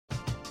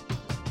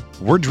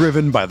We're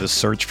driven by the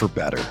search for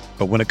better.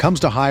 But when it comes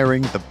to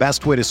hiring, the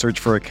best way to search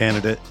for a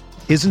candidate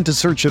isn't to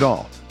search at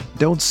all.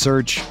 Don't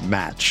search,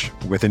 match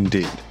with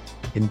Indeed.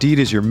 Indeed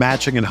is your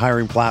matching and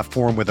hiring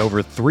platform with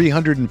over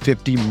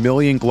 350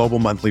 million global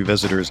monthly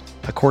visitors,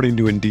 according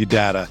to Indeed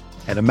data,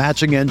 and a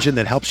matching engine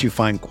that helps you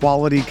find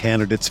quality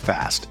candidates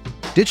fast.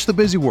 Ditch the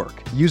busy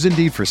work. Use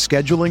Indeed for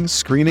scheduling,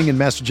 screening, and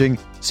messaging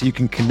so you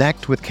can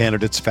connect with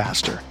candidates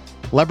faster.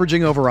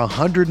 Leveraging over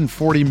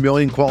 140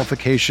 million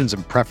qualifications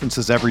and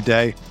preferences every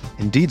day,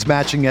 Indeed's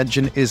matching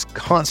engine is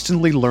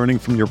constantly learning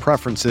from your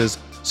preferences,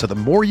 so the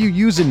more you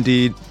use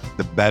Indeed,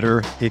 the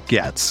better it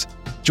gets.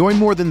 Join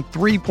more than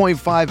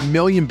 3.5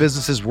 million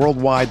businesses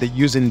worldwide that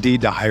use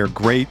Indeed to hire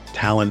great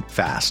talent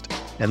fast.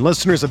 And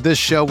listeners of this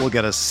show will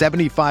get a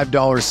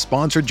 $75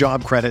 sponsored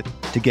job credit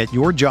to get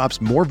your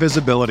jobs more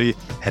visibility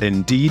at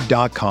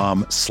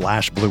Indeed.com/Blue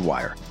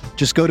Wire.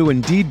 Just go to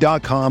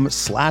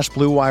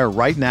Indeed.com/Blue Wire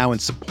right now and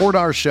support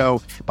our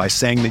show by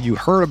saying that you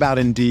heard about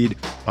Indeed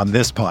on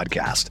this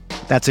podcast.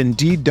 That's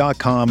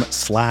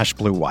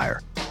Indeed.com/Blue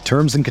Wire.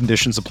 Terms and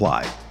conditions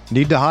apply.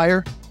 Need to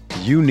hire?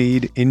 You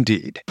need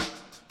Indeed.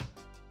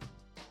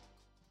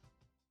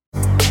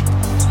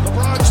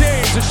 LeBron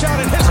James, a shot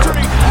at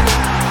history.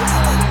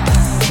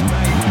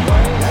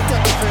 That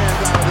got the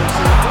fans out of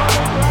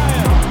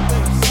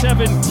this.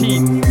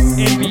 17th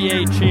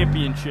NBA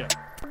championship.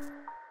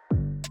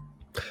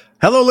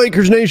 Hello,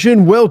 Lakers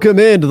Nation. Welcome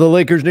into the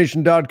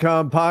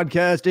LakersNation.com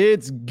podcast.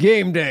 It's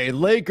game day.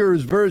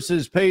 Lakers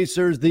versus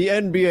Pacers, the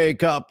NBA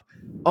Cup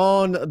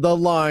on the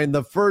line.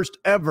 The first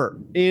ever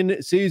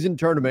in-season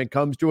tournament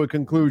comes to a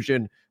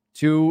conclusion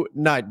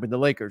tonight when the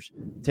Lakers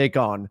take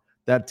on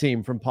that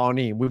team from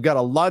Pawnee. We've got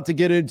a lot to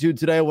get into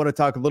today. I want to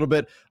talk a little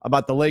bit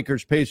about the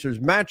Lakers-Pacers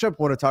matchup. I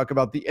want to talk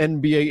about the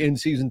NBA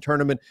in-season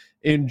tournament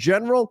in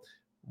general.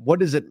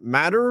 What does it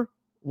matter?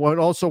 I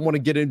also want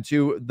to get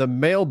into the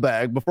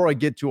mailbag. Before I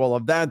get to all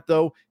of that,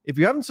 though, if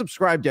you haven't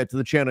subscribed yet to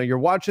the channel, you're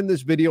watching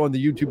this video on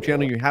the YouTube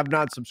channel, you have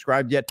not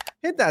subscribed yet,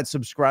 hit that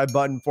subscribe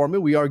button for me.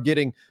 We are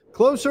getting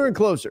closer and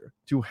closer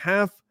to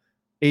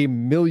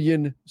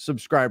 500,000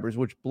 subscribers,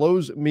 which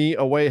blows me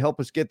away. Help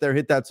us get there.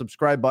 Hit that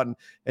subscribe button.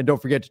 And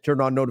don't forget to turn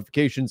on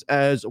notifications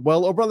as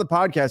well. Over on the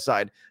podcast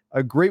side,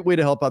 a great way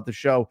to help out the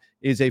show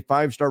is a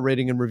 5-star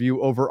rating and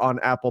review over on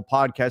Apple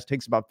Podcasts.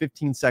 Takes about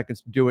 15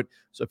 seconds to do it.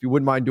 So if you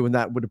wouldn't mind doing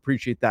that, would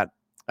appreciate that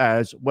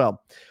as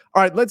well.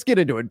 All right, let's get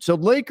into it. So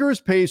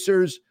Lakers,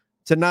 Pacers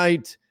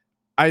tonight.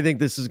 I think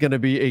this is going to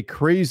be a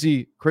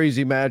crazy,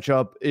 crazy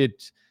matchup.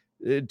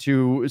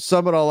 To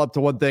sum it all up to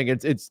one thing,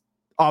 it's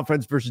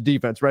offense versus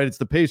defense, right? It's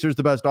the Pacers,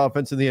 the best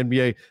offense in the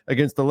NBA,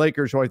 against the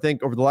Lakers, who I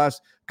think over the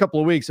last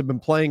couple of weeks have been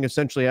playing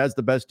essentially as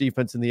the best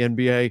defense in the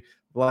NBA.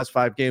 The last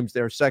 5 games,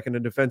 they're second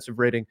in defensive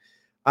rating.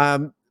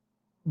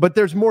 But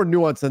there's more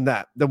nuance than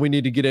that we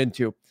need to get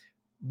into.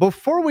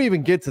 Before we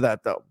even get to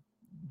that, though,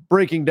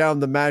 breaking down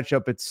the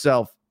matchup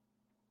itself,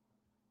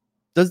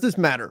 does this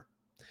matter?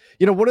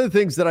 You know, one of the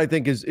things that I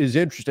think is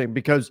interesting,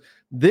 because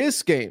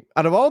this game,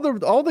 out of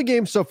all the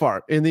games so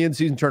far in the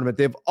in-season tournament,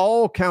 they've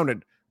all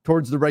counted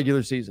towards the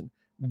regular season.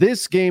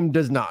 This game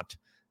does not.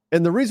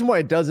 And the reason why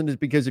it doesn't is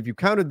because if you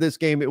counted this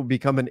game, it would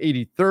become an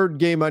 83rd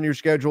game on your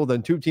schedule.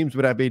 Then 2 teams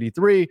would have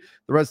 83.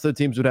 The rest of the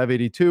teams would have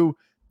 82.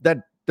 That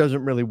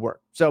doesn't really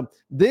work. So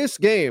this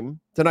game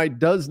tonight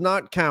does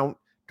not count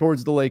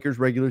towards the Lakers'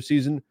 regular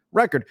season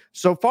record.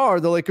 So far,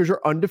 the Lakers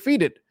are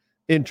undefeated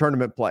in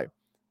tournament play.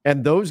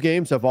 And those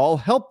games have all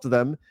helped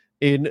them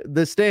in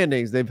the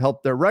standings. They've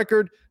helped their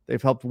record.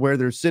 They've helped where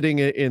they're sitting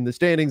in the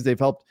standings. They've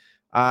helped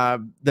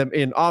them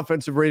in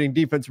offensive rating,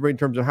 defensive rating, in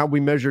terms of how we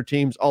measure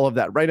teams, all of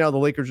that. Right now, the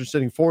Lakers are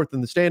sitting 4th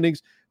in the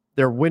standings.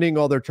 They're winning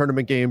all their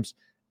tournament games,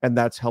 and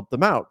that's helped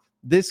them out.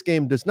 This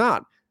game does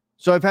not.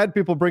 So I've had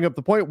people bring up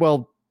the point,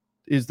 well,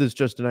 is this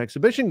just an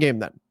exhibition game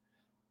then?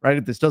 Right?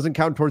 If this doesn't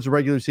count towards the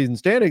regular season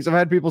standings, I've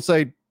had people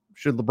say,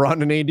 should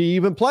LeBron and AD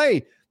even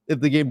play if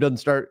the game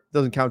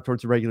doesn't count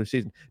towards the regular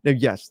season? Now,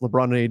 yes,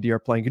 LeBron and AD are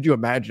playing. Could you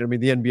imagine? I mean,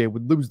 the NBA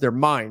would lose their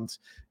minds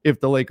if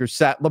the Lakers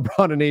sat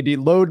LeBron and AD,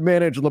 load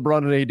manage LeBron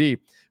and AD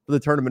for the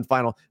tournament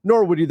final,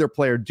 nor would either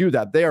player do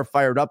that. They are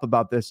fired up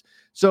about this.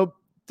 So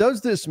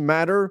does this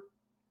matter?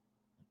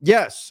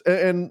 Yes.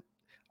 And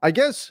I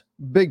guess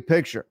big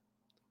picture,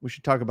 we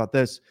should talk about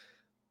this.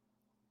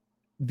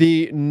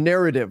 The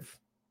narrative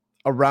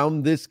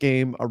around this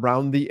game,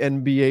 around the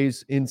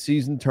NBA's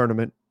in-season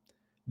tournament,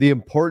 the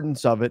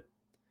importance of it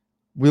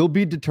will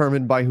be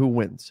determined by who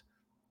wins.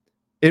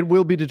 It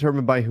will be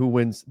determined by who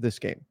wins this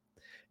game.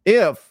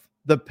 If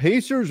the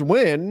Pacers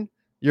win,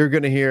 you're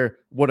going to hear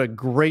what a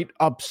great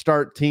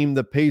upstart team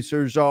the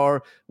Pacers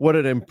are, what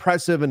an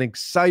impressive and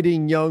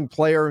exciting young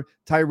player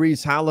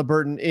Tyrese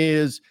Halliburton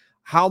is,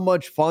 how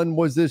much fun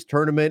was this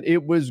tournament.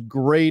 It was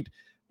great.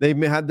 They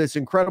had this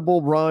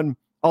incredible run,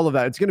 all of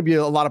that. It's going to be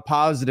a lot of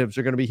positives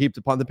are going to be heaped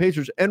upon the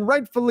Pacers, and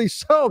rightfully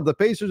so. The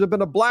Pacers have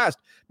been a blast.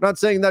 I'm not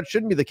saying that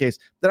shouldn't be the case.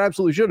 That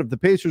absolutely should. If the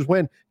Pacers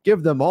win,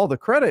 give them all the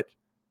credit,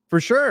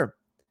 for sure.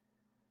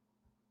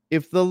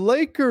 If the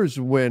Lakers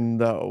win,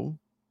 though,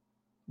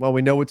 well,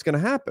 we know what's going to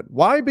happen.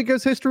 Why?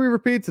 Because history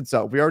repeats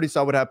itself. We already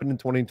saw what happened in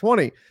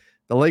 2020.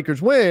 The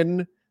Lakers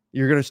win,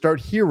 you're going to start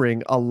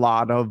hearing a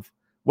lot of,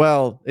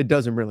 well, it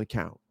doesn't really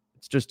count.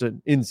 It's just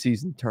an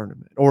in-season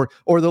tournament. Or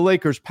the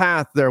Lakers'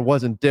 path there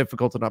wasn't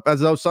difficult enough, as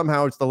though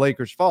somehow it's the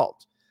Lakers'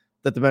 fault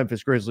that the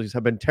Memphis Grizzlies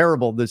have been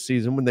terrible this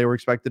season when they were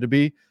expected to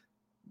be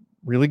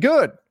really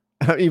good.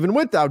 Even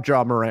without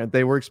Ja Morant,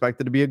 they were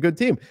expected to be a good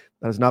team.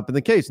 That has not been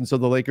the case. And so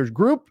the Lakers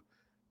group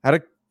had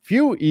a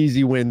few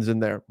easy wins in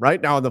there.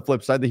 Right now, on the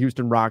flip side, the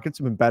Houston Rockets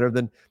have been better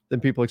than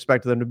people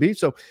expected them to be.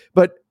 So,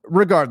 but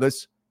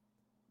regardless,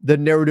 the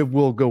narrative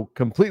will go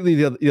completely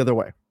the other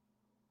way.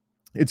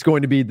 It's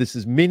going to be, this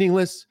is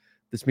meaningless.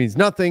 This means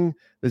nothing.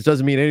 This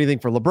doesn't mean anything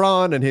for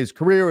LeBron and his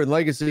career and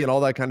legacy and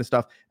all that kind of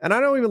stuff. And I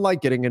don't even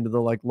like getting into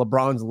the like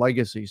LeBron's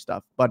legacy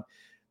stuff, but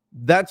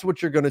that's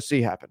what you're going to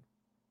see happen,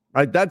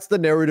 right? That's the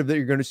narrative that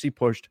you're going to see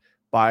pushed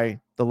by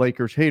the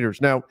Lakers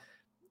haters. Now,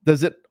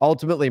 does it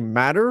ultimately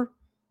matter?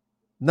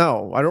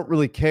 No, I don't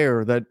really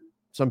care that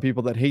some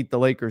people that hate the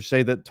Lakers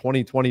say that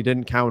 2020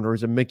 didn't count or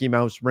is a Mickey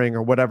Mouse ring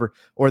or whatever,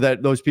 or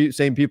that those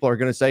same people are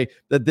going to say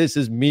that this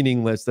is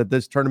meaningless, that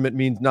this tournament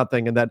means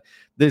nothing, and that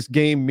this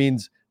game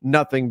means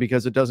nothing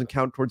because it doesn't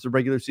count towards the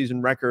regular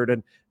season record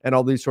and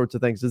all these sorts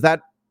of things. Does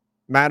that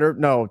matter?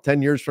 No.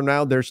 10 years from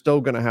now, they're still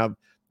going to have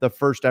the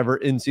first ever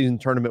in-season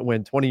tournament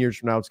win. 20 years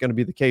from now, it's going to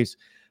be the case.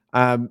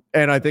 And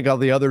I think all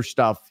the other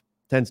stuff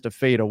tends to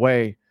fade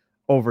away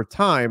over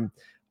time.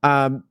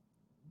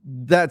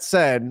 That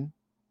said,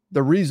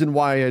 the reason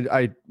why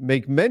I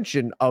make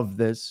mention of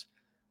this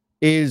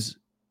is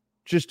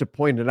just to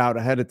point it out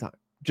ahead of time,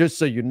 just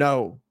so you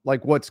know,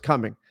 like, what's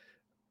coming.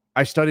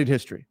 I studied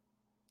history.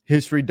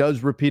 History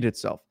does repeat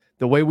itself.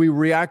 The way we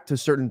react to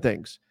certain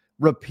things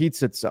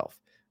repeats itself.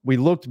 We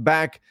looked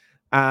back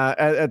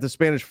at the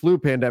Spanish flu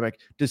pandemic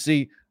to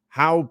see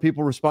how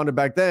people responded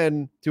back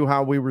then to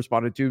how we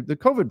responded to the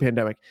COVID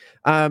pandemic.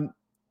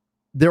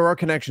 There are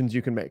connections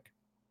you can make.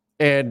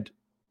 And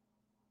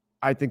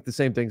I think the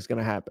same thing's going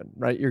to happen,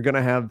 right? You're going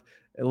to have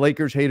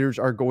Lakers haters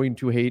are going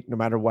to hate no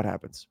matter what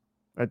happens,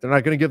 right? They're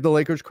not going to give the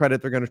Lakers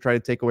credit. They're going to try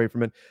to take away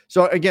from it.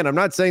 So again, I'm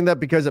not saying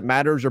that because it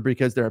matters or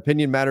because their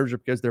opinion matters or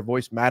because their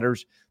voice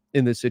matters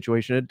in this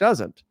situation. It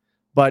doesn't.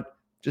 But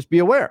just be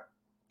aware.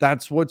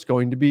 That's what's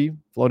going to be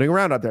floating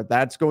around out there.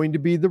 That's going to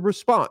be the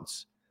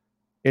response.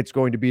 It's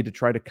going to be to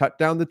try to cut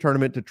down the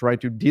tournament, to try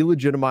to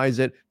delegitimize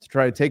it, to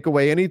try to take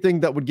away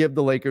anything that would give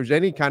the Lakers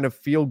any kind of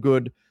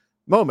feel-good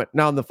moment.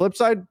 Now, on the flip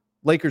side,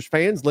 Lakers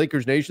fans,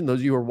 Lakers Nation, those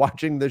of you who are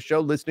watching this show,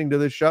 listening to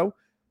this show,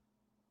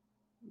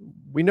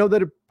 we know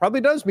that it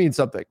probably does mean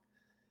something.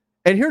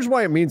 And here's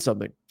why it means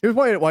something. Here's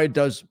why it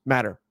does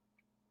matter.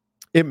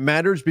 It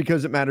matters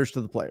because it matters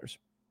to the players.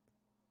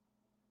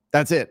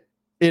 That's it.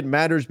 It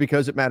matters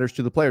because it matters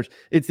to the players.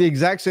 It's the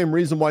exact same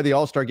reason why the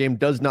All-Star game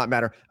does not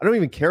matter. I don't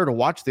even care to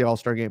watch the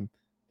All-Star game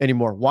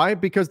anymore. Why?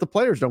 Because the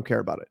players don't care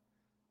about it.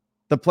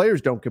 The players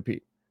don't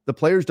compete. The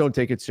players don't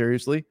take it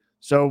seriously.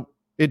 So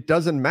it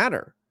doesn't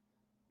matter.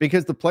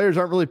 Because the players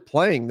aren't really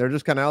playing. They're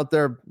just kind of out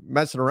there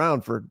messing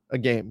around for a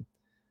game.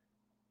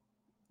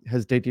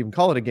 Hesitate to even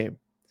call it a game.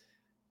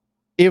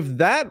 If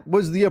that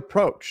was the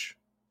approach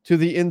to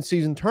the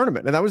in-season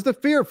tournament, and that was the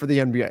fear for the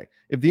NBA,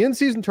 if the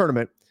in-season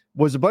tournament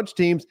was a bunch of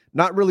teams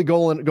not really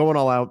going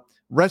all out,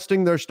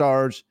 resting their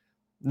stars,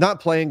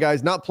 not playing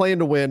guys, not playing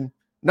to win,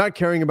 not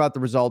caring about the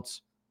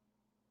results,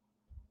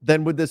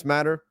 then would this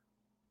matter?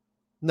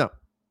 No,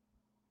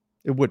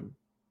 it wouldn't.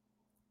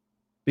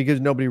 Because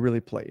nobody really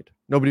played.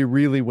 Nobody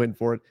really went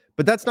for it.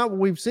 But that's not what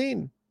we've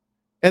seen.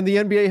 And the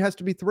NBA has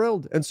to be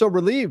thrilled and so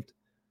relieved.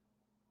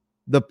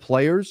 The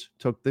players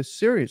took this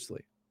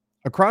seriously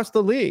across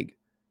the league.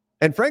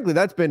 And frankly,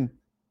 that's been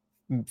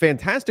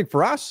fantastic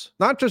for us,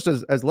 not just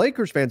as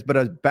Lakers fans, but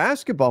as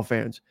basketball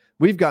fans.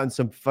 We've gotten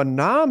some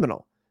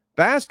phenomenal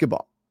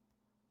basketball.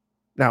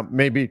 Now,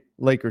 maybe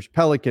Lakers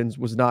Pelicans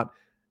was not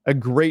a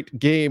great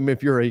game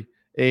if you're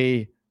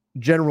a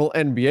general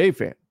NBA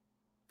fan.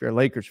 If you're a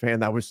Lakers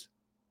fan, that was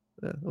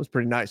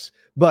pretty nice.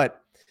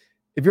 But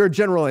if you're a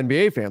general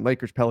NBA fan,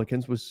 Lakers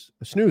Pelicans was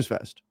a snooze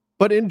fest.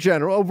 But in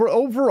general,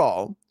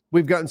 overall,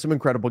 we've gotten some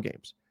incredible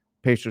games.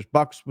 Pacers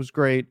Bucks was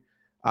great.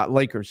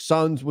 Lakers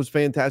Suns was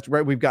fantastic,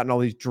 right? We've gotten all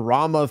these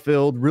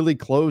drama-filled, really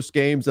close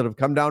games that have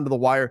come down to the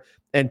wire,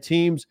 and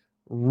teams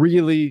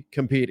really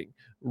competing,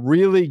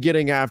 really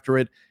getting after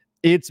it.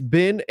 It's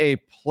been a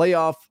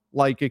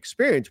playoff-like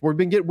experience. We've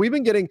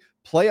been getting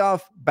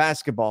playoff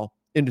basketball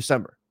in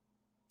December.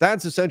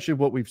 That's essentially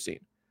what we've seen.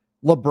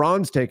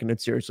 LeBron's taking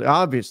it seriously,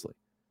 obviously.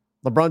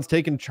 LeBron's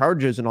taking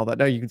charges and all that.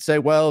 Now, you can say,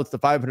 well, it's the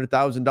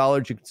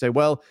 $500,000. You can say,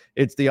 well,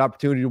 it's the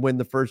opportunity to win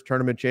the first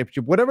tournament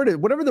championship. Whatever it is,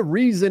 whatever the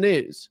reason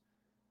is,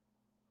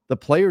 the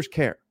players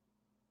care.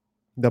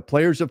 The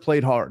players have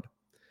played hard.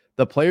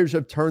 The players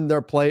have turned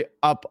their play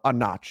up a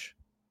notch.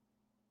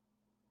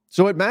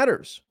 So it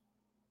matters.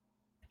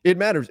 It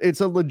matters.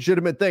 It's a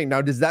legitimate thing.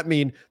 Now, does that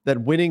mean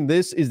that winning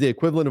this is the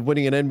equivalent of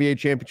winning an NBA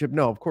championship?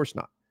 No, of course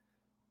not.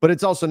 But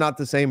it's also not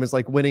the same as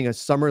like winning a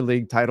summer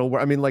league title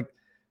where, I mean, like,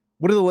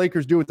 what do the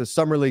Lakers do with the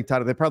summer league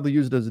title? They probably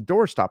use it as a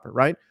doorstopper,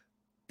 right?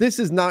 This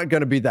is not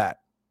going to be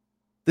that.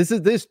 This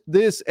is this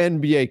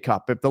NBA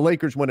Cup. If the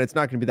Lakers win, it's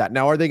not going to be that.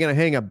 Now, are they going to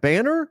hang a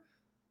banner?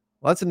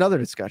 Well, that's another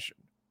discussion,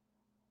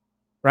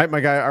 right? My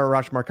guy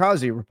Arash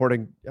Markazi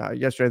reporting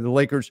yesterday, the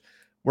Lakers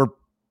were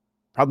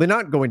probably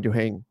not going to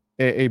hang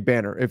a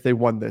banner if they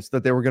won this,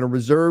 that they were going to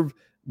reserve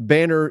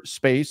banner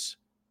space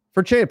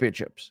for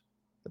championships.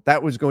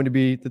 That was going to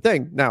be the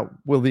thing. Now,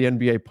 will the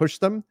NBA push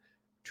them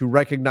to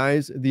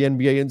recognize the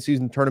NBA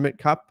in-season tournament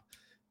cup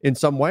in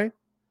some way?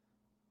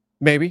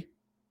 Maybe.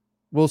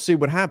 We'll see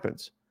what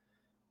happens.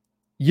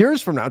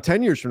 Years from now,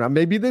 10 years from now,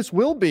 maybe this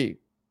will be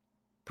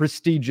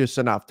prestigious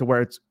enough to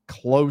where it's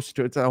close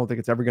to it. I don't think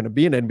it's ever going to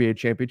be an NBA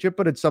championship,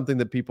 but it's something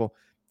that people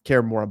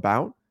care more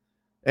about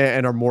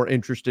and are more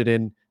interested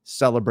in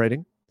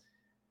celebrating.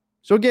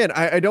 So again,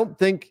 I don't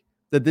think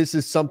that this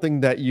is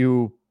something that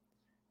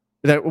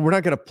we're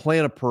not going to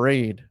plan a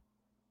parade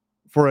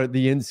for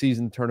the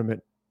in-season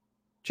tournament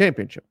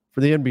championship,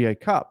 for the NBA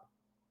Cup.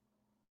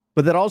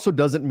 But that also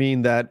doesn't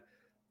mean that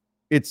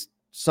it's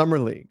Summer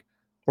League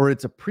or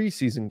it's a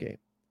preseason game.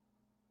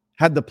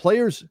 Had the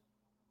players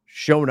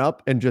shown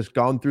up and just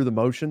gone through the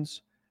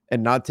motions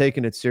and not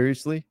taken it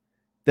seriously,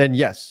 then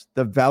yes,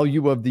 the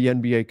value of the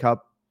NBA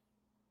Cup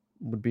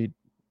would be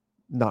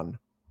none.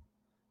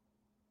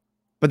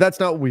 But that's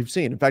not what we've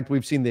seen. In fact,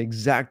 we've seen the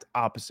exact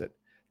opposite.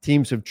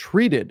 Teams have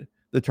treated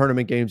the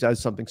tournament games as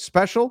something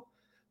special.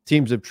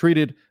 Teams have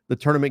treated the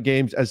tournament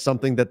games as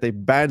something that they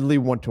badly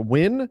want to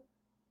win.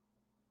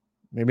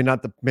 Maybe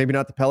not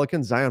the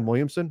Pelicans. Zion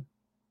Williamson,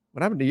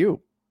 what happened to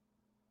you?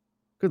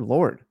 Good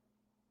Lord.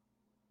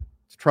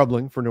 It's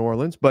troubling for New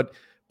Orleans, but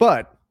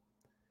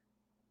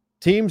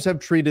teams have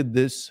treated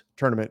this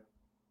tournament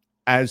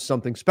as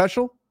something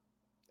special,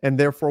 and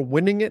therefore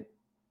winning it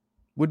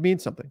would mean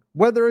something,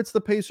 whether it's the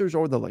Pacers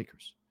or the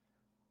Lakers,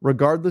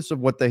 regardless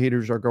of what the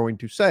haters are going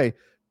to say,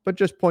 but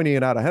just pointing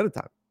it out ahead of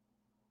time.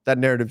 That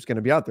narrative is going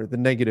to be out there. The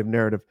negative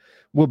narrative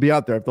will be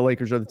out there if the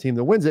Lakers are the team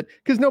that wins it,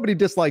 because nobody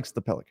dislikes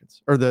the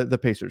Pelicans, or the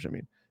Pacers, I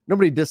mean.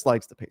 Nobody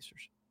dislikes the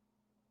Pacers.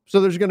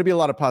 So there's going to be a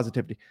lot of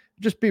positivity.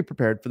 Just be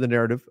prepared for the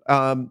narrative.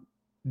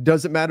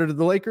 Does it matter to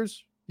the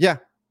Lakers? Yeah.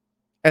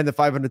 And the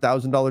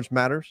 $500,000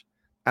 matters.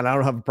 And I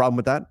don't have a problem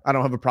with that. I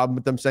don't have a problem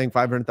with them saying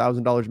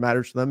 $500,000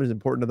 matters to them, is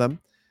important to them.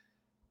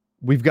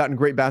 We've gotten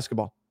great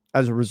basketball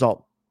as a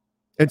result.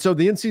 And so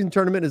the in-season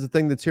tournament is a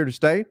thing that's here to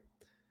stay.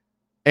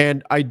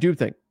 And I do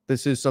think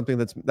this is something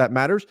that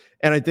matters.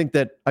 And I think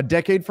that a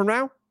decade from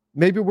now,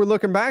 maybe we're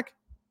looking back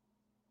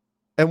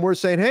and we're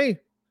saying, hey,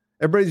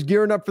 everybody's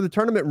gearing up for the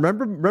tournament.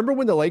 Remember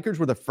when the Lakers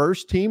were the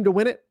first team to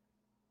win it?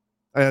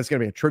 And that's going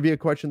to be a trivia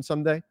question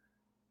someday.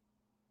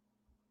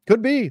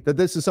 Could be that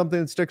this is something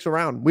that sticks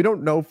around. We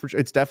don't know for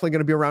sure. It's definitely going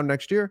to be around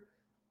next year.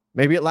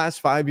 Maybe it lasts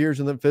 5 years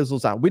and then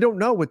fizzles out. We don't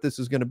know what this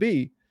is going to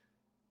be.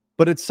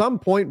 But at some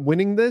point,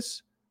 winning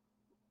this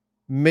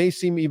may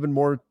seem even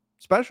more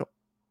special.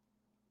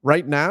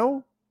 Right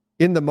now,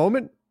 in the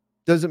moment,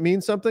 does it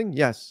mean something?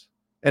 Yes.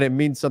 And it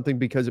means something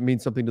because it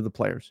means something to the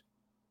players,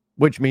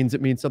 which means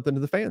it means something to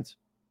the fans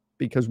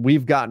because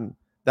we've gotten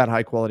that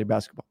high quality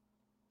basketball.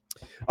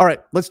 All right,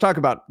 let's talk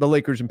about the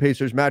Lakers and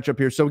Pacers matchup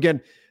here. So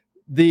again,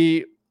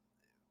 the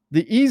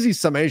easy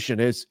summation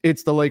is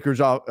it's the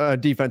Lakers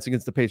defense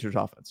against the Pacers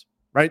offense,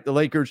 right? The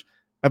Lakers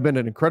have been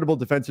an incredible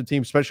defensive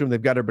team, especially when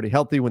they've got everybody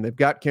healthy, when they've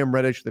got Cam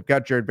Reddish, they've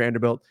got Jared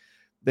Vanderbilt,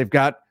 they've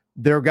got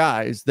their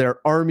guys,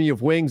 their army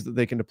of wings that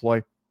they can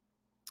deploy.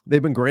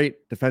 They've been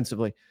great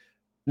defensively.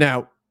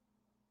 Now,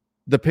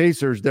 the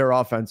Pacers, their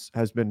offense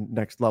has been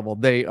next level.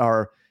 They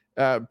are,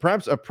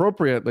 perhaps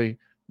appropriately,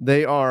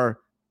 they are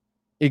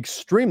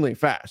extremely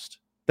fast.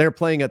 They're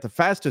playing at the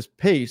fastest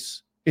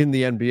pace in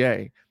the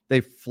NBA.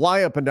 They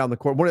fly up and down the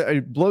court.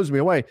 It blows me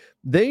away.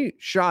 They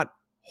shot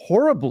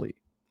horribly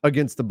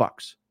against the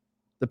Bucks.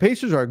 The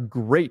Pacers are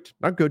great,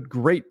 not good,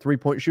 great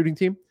three-point shooting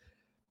team.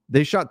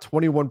 They shot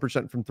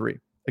 21% from three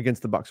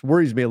against the Bucks.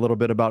 Worries me a little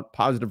bit about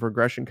positive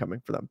regression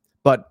coming for them.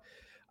 But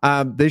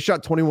they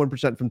shot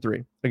 21% from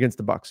three against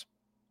the Bucks.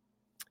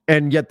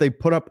 And yet they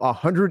put up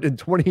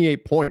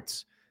 128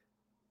 points.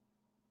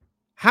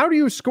 How do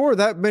you score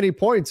that many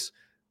points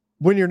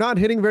when you're not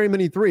hitting very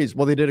many threes?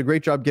 Well, they did a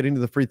great job getting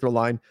to the free throw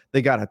line.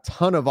 They got a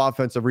ton of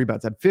offensive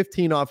rebounds, had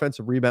 15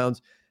 offensive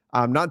rebounds.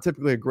 Not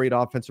typically a great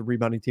offensive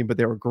rebounding team, but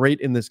they were great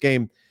in this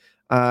game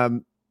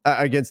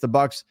against the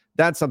Bucks.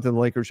 That's something the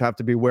Lakers have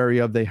to be wary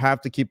of. They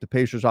have to keep the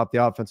Pacers off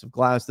the offensive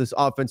glass. This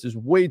offense is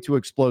way too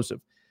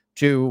explosive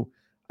to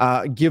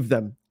give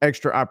them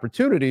extra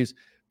opportunities.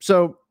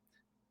 So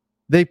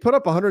they put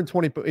up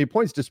 128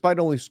 points despite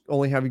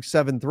only having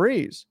 7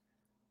 threes.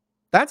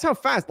 That's how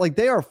fast, like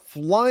they are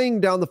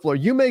flying down the floor.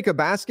 You make a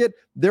basket,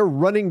 they're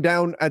running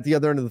down at the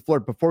other end of the floor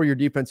before your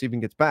defense even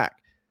gets back.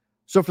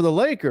 So for the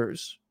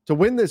Lakers to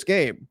win this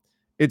game,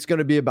 it's going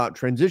to be about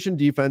transition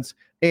defense,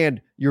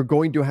 and you're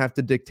going to have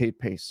to dictate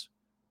pace.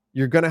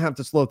 You're going to have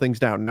to slow things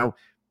down. Now,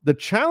 the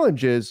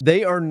challenge is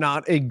they are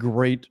not a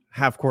great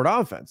half-court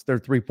offense. Their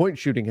three-point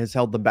shooting has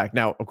held them back.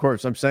 Now, of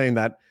course, I'm saying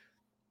that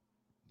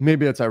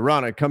maybe it's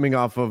ironic coming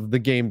off of the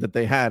game that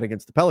they had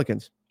against the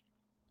Pelicans.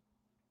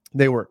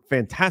 They were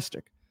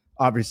fantastic.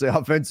 Obviously,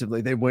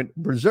 offensively, they went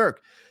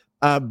berserk.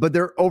 But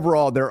their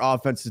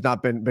offense has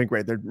not been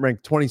great. They're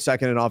ranked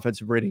 22nd in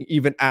offensive rating,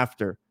 even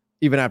after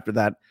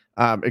that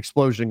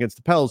explosion against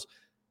the Pels.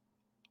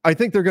 I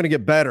think they're going to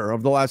get better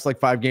over the last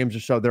 5 games or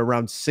so. They're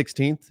around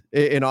 16th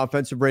in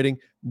offensive rating.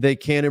 They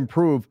can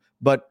improve,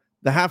 but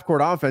the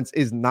half-court offense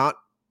is not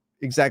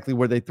exactly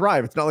where they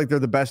thrive. It's not like they're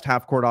the best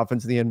half-court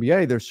offense in the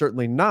NBA. They're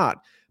certainly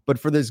not. But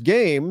for this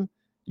game,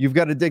 you've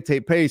got to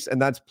dictate pace,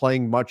 and that's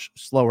playing much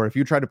slower. If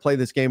you try to play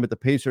this game at the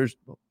Pacers'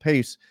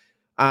 pace,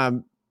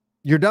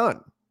 you're done.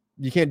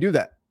 You can't do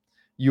that.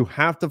 You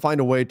have to find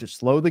a way to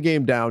slow the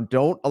game down.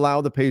 Don't allow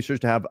the Pacers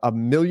to have a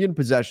million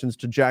possessions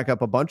to jack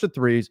up a bunch of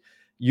threes.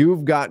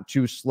 You've got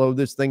to slow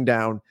this thing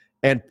down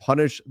and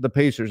punish the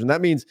Pacers. And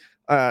that means,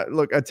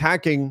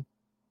 attacking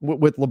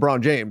with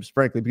LeBron James,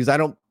 frankly, because I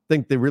don't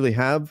think they really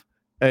have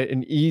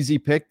an easy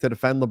pick to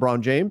defend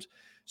LeBron James.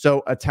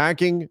 So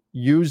attacking,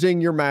 using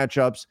your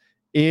matchups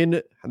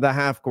in the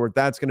half court,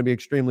 that's going to be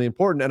extremely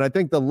important. And I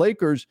think the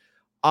Lakers'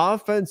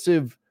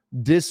 offensive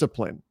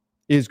discipline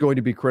is going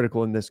to be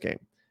critical in this game.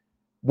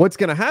 What's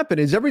going to happen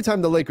is every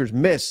time the Lakers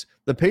miss,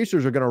 the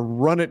Pacers are going to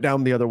run it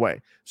down the other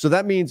way. So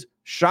that means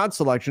shot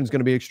selection is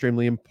going to be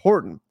extremely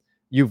important.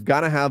 You've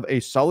got to have a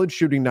solid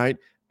shooting night,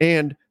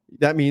 and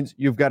that means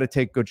you've got to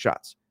take good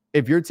shots.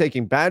 If you're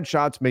taking bad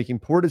shots, making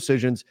poor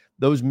decisions,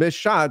 those missed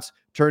shots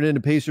turn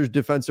into Pacers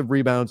defensive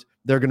rebounds.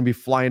 They're going to be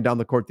flying down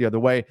the court the other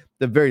way. At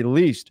the very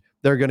least,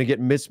 they're going to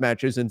get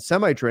mismatches in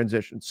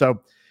semi-transition.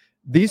 So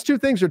these two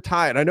things are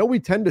tied. I know we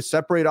tend to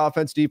separate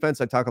offense, defense.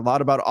 I talk a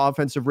lot about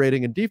offensive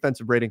rating and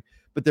defensive rating,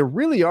 but they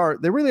really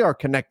are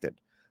connected.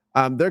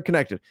 They're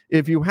connected.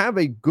 If you have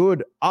a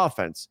good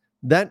offense,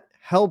 that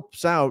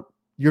helps out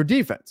your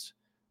defense,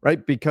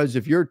 right? Because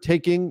if you're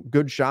taking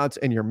good shots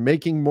and you're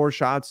making more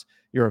shots,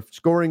 you're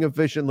scoring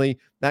efficiently,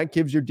 that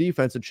gives your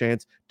defense a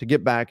chance to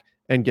get back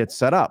and get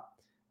set up.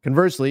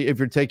 Conversely, if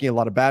you're taking a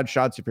lot of bad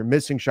shots, if you're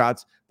missing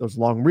shots, those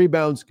long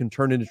rebounds can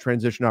turn into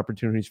transition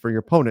opportunities for your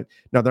opponent.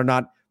 Now, they're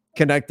not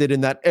connected in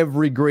that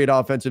every great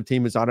offensive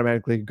team is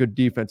automatically a good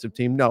defensive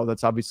team. No,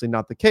 that's obviously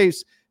not the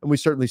case. And we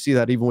certainly see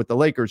that even with the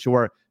Lakers, who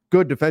are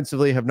good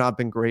defensively, have not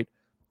been great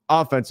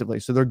offensively.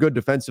 So they're good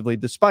defensively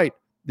despite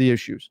the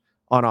issues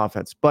on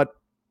offense. But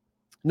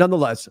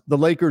nonetheless, the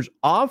Lakers'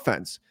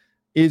 offense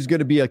is going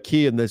to be a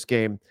key in this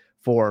game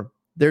for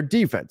their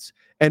defense.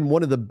 And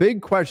one of the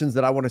big questions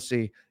that I want to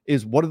see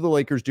is, what do the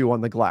Lakers do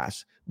on the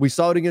glass? We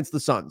saw it against the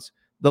Suns.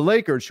 The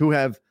Lakers, who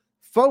have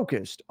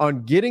focused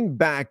on getting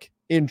back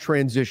in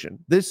transition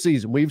this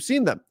season, we've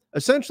seen them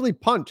essentially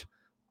punt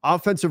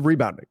offensive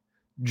rebounding.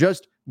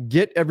 Just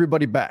get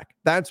everybody back.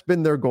 That's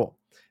been their goal.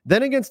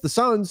 Then against the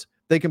Suns,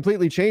 they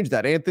completely changed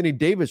that. Anthony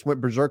Davis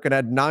went berserk and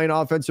had 9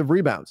 offensive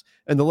rebounds,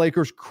 and the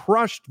Lakers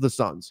crushed the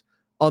Suns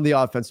on the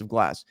offensive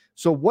glass.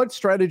 So what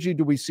strategy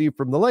do we see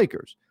from the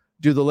Lakers?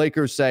 Do the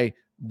Lakers say,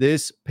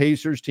 this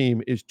Pacers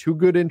team is too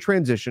good in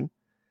transition?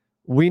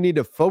 We need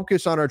to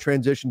focus on our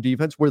transition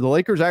defense, where the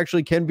Lakers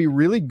actually can be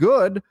really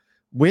good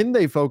when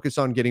they focus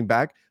on getting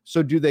back.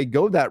 So do they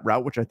go that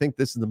route, which I think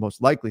this is the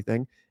most likely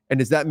thing? And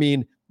does that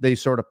mean they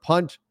sort of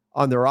punt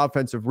on their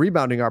offensive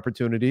rebounding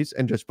opportunities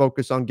and just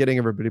focus on getting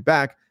everybody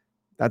back?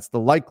 That's the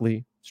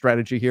likely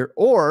strategy here.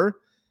 Or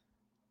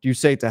do you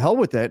say, to hell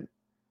with it,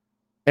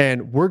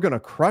 and we're going to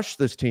crush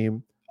this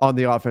team on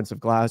the offensive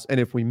glass, and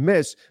if we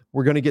miss,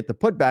 we're going to get the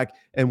putback,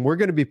 and we're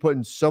going to be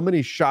putting so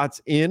many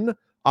shots in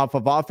off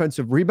of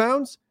offensive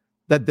rebounds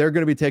that they're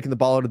going to be taking the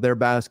ball out of their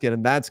basket,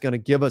 and that's going to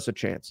give us a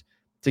chance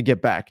to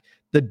get back.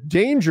 The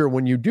danger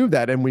when you do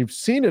that, and we've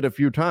seen it a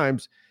few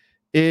times,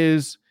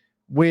 is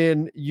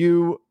if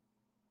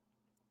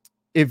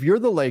you're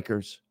the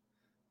Lakers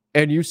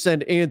and you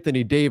send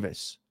Anthony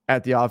Davis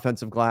at the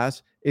offensive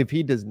glass, if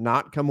he does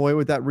not come away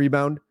with that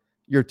rebound,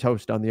 you're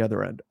toast on the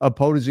other end.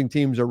 Opposing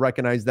teams are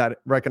recognize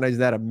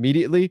that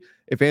immediately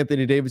if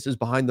Anthony Davis is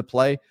behind the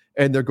play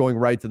and they're going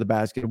right to the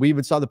basket. We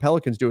even saw the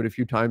Pelicans do it a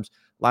few times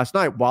last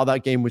night while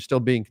that game was still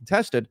being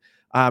contested,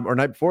 or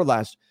night before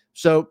last.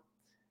 So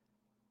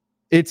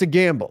it's a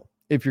gamble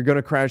if you're going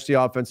to crash the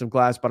offensive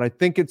glass, but I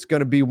think it's going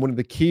to be one of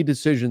the key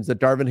decisions that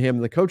Darvin Ham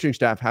and the coaching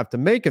staff have to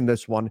make in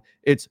this one.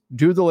 It's,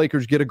 do the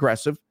Lakers get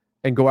aggressive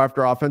and go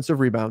after offensive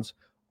rebounds,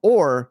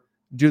 or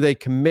do they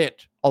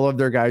commit all of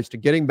their guys to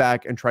getting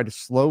back and try to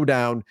slow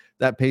down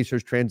that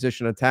Pacers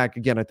transition attack?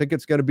 Again, I think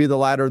it's going to be the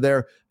latter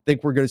there. I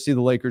think we're going to see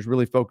the Lakers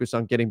really focus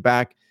on getting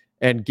back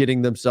and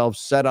getting themselves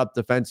set up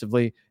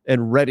defensively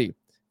and ready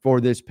for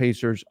this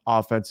Pacers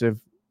offensive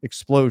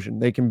explosion.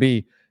 They can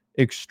be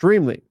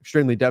extremely,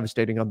 extremely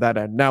devastating on that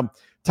end. Now,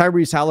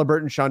 Tyrese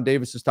Halliburton, Sean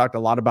Davis has talked a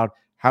lot about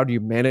how do you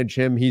manage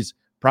him. He's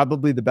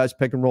probably the best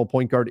pick and roll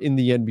point guard in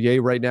the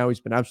NBA right now. He's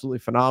been absolutely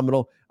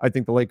phenomenal. I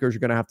think the Lakers are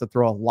going to have to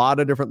throw a lot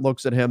of different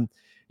looks at him.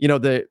 You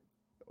know,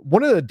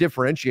 one of the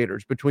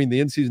differentiators between the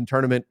in-season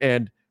tournament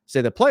and, say,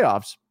 the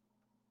playoffs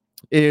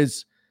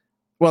is,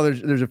 well,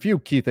 there's a few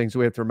key things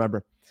we have to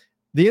remember.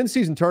 The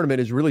in-season tournament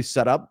is really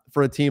set up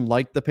for a team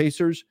like the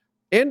Pacers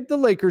and the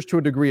Lakers to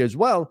a degree as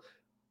well,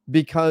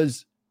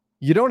 because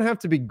you don't have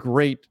to be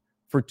great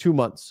for 2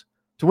 months.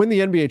 To win the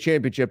NBA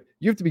championship,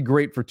 you have to be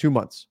great for 2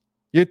 months.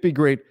 You have to be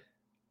great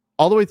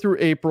all the way through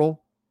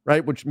April,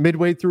 right? Which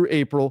midway through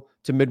April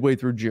to midway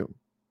through June.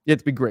 You have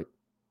to be great,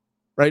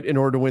 right? In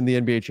order to win the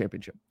NBA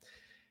championship.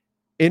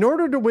 In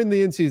order to win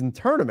the in-season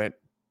tournament,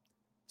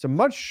 it's a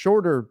much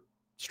shorter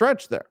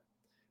stretch there.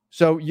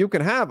 So you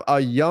can have a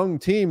young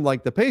team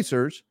like the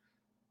Pacers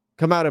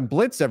come out and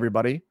blitz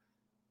everybody.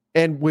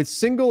 And with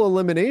single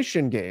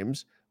elimination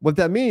games, what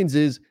that means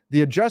is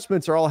the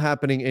adjustments are all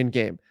happening in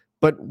game.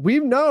 But we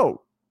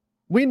know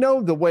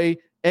the way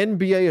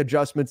NBA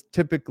adjustments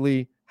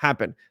typically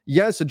happen.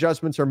 Yes,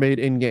 adjustments are made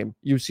in game.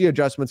 You see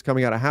adjustments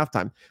coming out of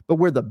halftime. But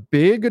where the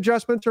big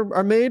adjustments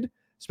are made,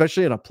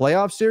 especially in a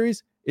playoff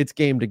series, it's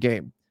game to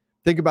game.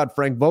 Think about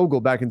Frank Vogel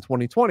back in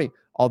 2020,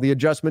 all the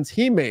adjustments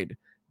he made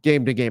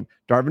game to game.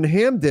 Darvin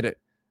Ham did it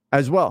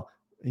as well.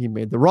 He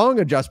made the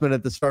wrong adjustment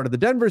at the start of the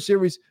Denver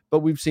series, but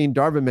we've seen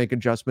Darvin make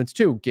adjustments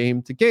too,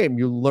 game to game.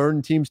 You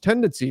learn teams'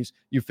 tendencies.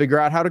 You figure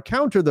out how to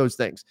counter those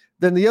things.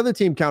 Then the other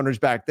team counters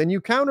back. Then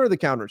you counter the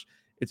counters.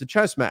 It's a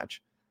chess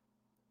match.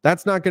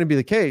 That's not going to be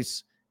the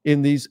case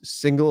in these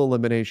single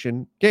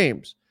elimination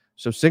games.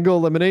 So single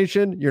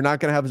elimination, you're not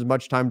going to have as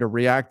much time to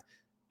react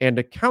and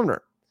to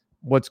counter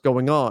what's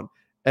going on.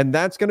 And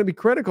that's going to be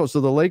critical.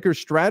 So the Lakers'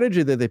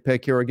 strategy that they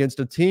pick here against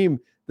a team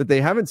that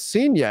they haven't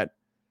seen yet,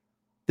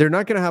 they're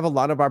not going to have a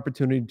lot of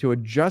opportunity to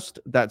adjust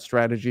that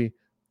strategy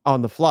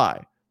on the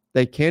fly.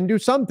 They can do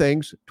some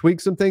things,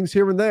 tweak some things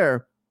here and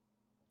there,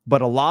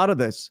 but a lot of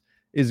this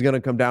is going to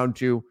come down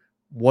to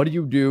what do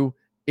you do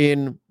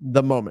in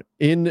the moment,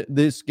 in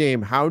this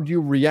game? How do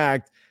you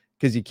react?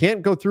 Because you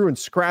can't go through and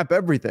scrap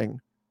everything,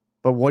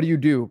 but what do you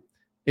do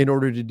in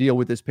order to deal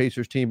with this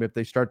Pacers team if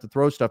they start to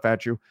throw stuff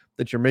at you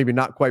that you're maybe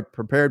not quite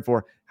prepared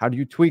for? How do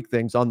you tweak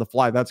things on the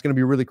fly? That's going to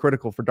be really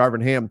critical for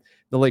Darvin Ham,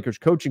 the Lakers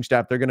coaching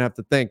staff. They're going to have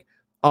to think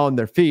on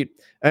their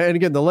feet. And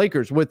again, the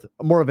Lakers with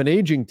more of an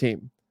aging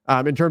team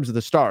in terms of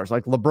the stars,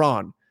 like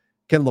LeBron.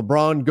 Can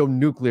LeBron go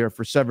nuclear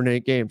for 7 or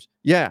 8 games?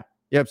 Yeah,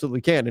 he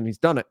absolutely can, and he's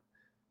done it.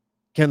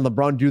 Can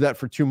LeBron do that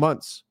for 2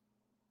 months?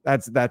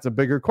 That's a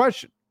bigger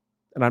question.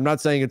 And I'm not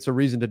saying it's a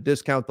reason to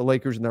discount the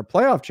Lakers and their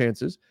playoff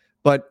chances,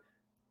 but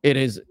it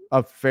is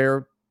a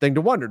fair thing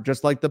to wonder.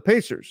 Just like the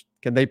Pacers,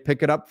 can they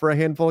pick it up for a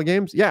handful of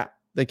games? Yeah,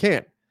 they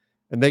can.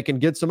 And they can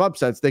get some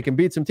upsets. They can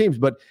beat some teams.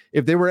 But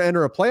if they were to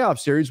enter a playoff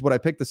series, would I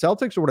pick the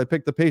Celtics or would I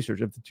pick the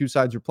Pacers if the two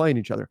sides are playing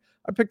each other?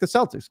 I'd pick the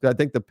Celtics because I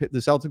think the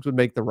Celtics would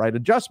make the right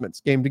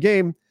adjustments game to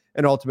game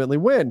and ultimately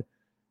win. In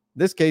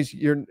this case,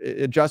 your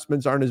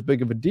adjustments aren't as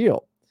big of a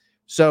deal.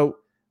 So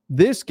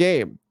this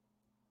game,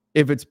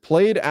 if it's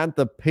played at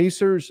the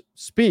Pacers'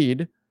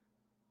 speed,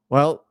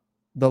 well,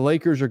 the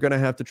Lakers are going to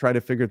have to try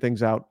to figure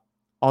things out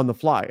on the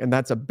fly. And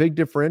that's a big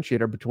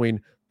differentiator between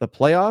the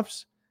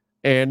playoffs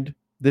and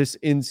this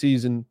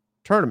in-season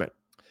tournament.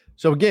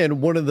 So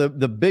again, one of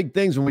the big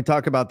things when we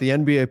talk about the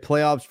NBA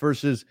playoffs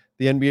versus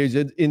the NBA's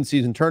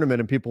in-season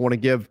tournament, and people want to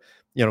give,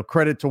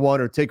 credit to one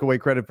or take away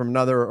credit from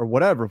another or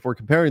whatever, if we're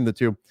comparing the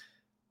two,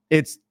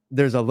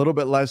 there's a little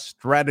bit less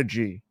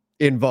strategy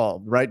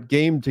involved, right?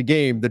 Game to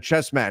game, the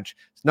chess match.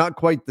 It's not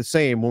quite the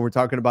same when we're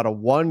talking about a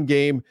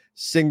one-game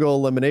single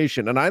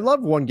elimination. And I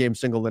love one-game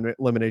single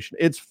elimination.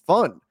 It's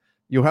fun.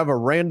 You have a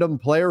random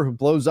player who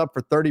blows up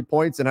for 30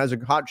 points and has a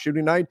hot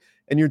shooting night,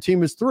 and your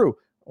team is through.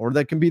 Or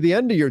that can be the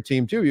end of your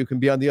team, too. You can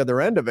be on the other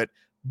end of it.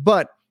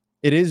 But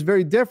it is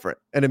very different.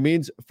 And it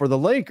means for the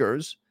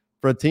Lakers,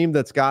 for a team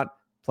that's got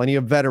plenty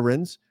of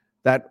veterans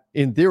that,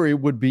 in theory,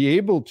 would be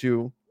able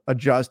to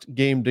adjust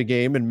game to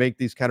game and make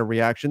these kind of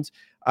reactions,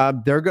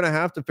 they're going to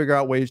have to figure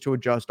out ways to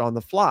adjust on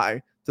the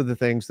fly to the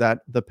things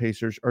that the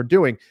Pacers are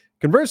doing.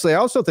 Conversely, I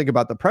also think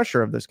about the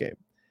pressure of this game.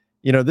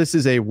 This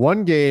is a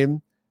one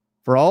game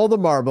for all the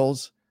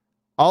marbles,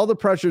 all the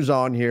pressure's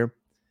on here.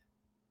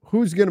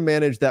 Who's going to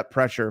manage that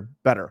pressure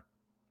better?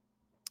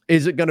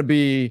 Is it going to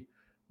be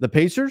the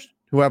Pacers,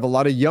 who have a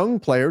lot of young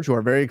players who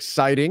are very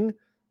exciting,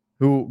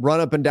 who run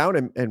up and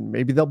down, and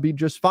maybe they'll be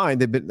just fine?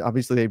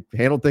 They've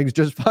handled things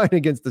just fine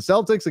against the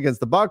Celtics,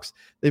 against the Bucks.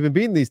 They've been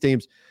beating these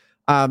teams.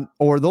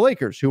 Or the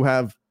Lakers, who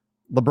have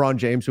LeBron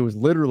James, who is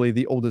literally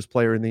the oldest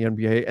player in the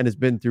NBA and has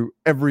been through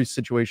every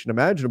situation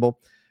imaginable,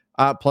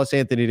 plus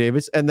Anthony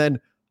Davis, and then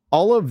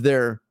all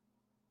the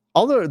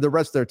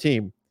rest of their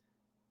team.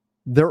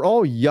 They're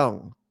all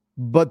young,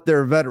 but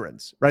they're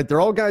veterans, right?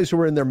 They're all guys who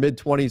are in their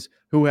mid-20s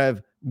who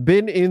have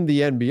been in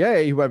the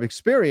NBA, who have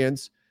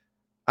experience.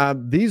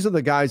 These are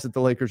the guys that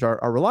the Lakers are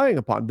relying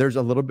upon. There's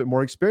a little bit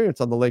more experience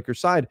on the Lakers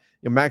side.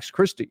 Max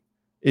Christie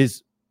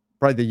is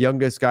probably the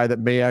youngest guy that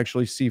may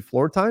actually see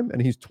floor time,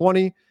 and he's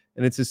 20,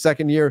 and it's his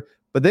second year.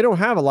 But they don't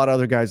have a lot of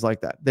other guys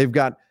like that. They've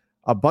got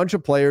a bunch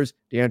of players: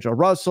 D'Angelo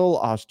Russell,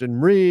 Austin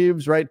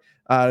Reeves, right?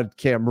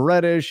 Cam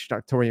Reddish,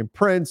 Taurean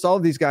Prince. All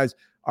of these guys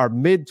are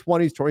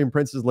mid-20s. Taurean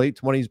Prince is late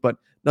 20s, but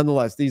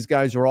nonetheless, these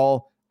guys are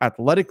all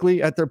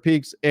athletically at their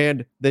peaks,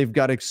 and they've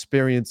got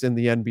experience in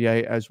the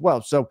NBA as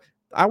well. So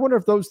I wonder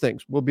if those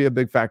things will be a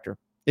big factor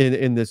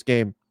in this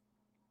game,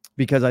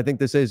 because I think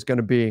this is going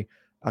to be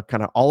a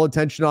kind of all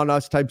attention on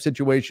us type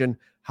situation.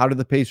 How do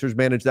the Pacers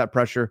manage that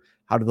pressure?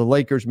 How do the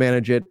Lakers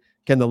manage it?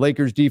 Can the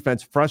Lakers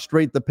defense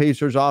frustrate the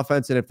Pacers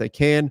offense? And if they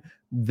can,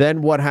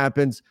 then what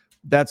happens?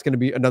 that's going to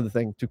be another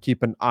thing to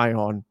keep an eye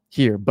on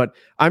here. But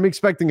I'm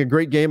expecting a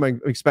great game. I'm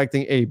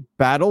expecting a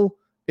battle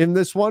in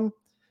this one,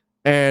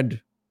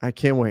 and I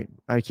can't wait.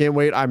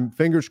 I'm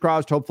fingers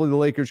crossed. Hopefully the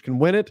Lakers can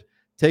win it,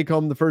 take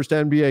home the first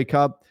NBA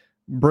Cup,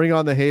 bring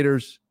on the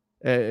haters.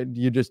 And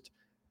you just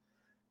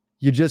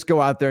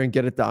go out there and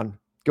get it done.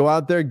 Go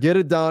out there, get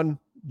it done,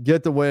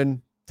 get the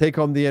win, take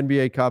home the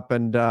NBA Cup.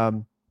 And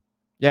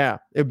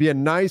it'd be a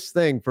nice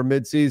thing for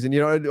midseason.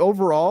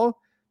 Overall,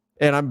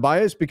 and I'm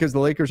biased because the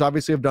Lakers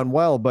obviously have done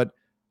well, but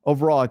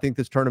overall, I think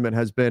this tournament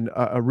has been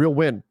a real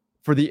win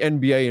for the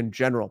NBA in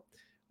general.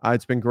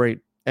 It's been great,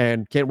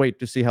 and can't wait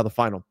to see how the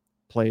final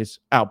plays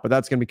out. But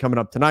that's going to be coming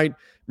up tonight.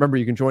 Remember,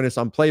 you can join us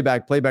on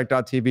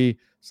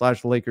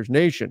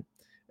playback.tv/LakersNation,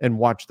 and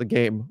watch the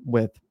game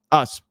with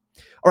us.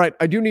 All right,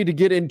 I do need to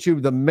get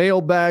into the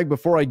mailbag.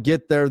 Before I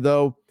get there,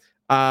 though,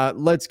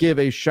 let's give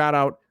a shout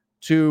out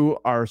to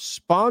our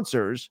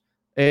sponsors,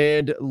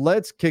 and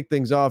let's kick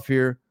things off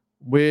here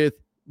with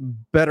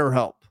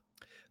BetterHelp.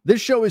 This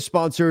show is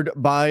sponsored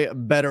by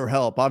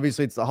BetterHelp.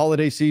 Obviously, it's the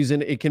holiday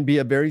season. It can be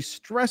a very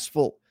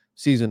stressful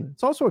season.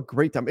 It's also a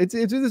great time. This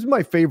is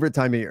my favorite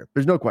time of year.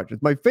 There's no question.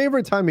 It's my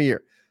favorite time of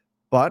year.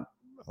 But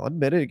I'll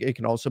admit it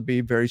can also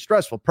be very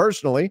stressful.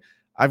 Personally,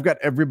 I've got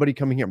everybody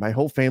coming here, my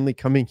whole family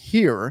coming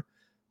here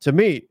to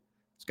meet.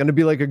 It's going to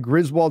be like a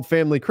Griswold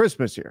family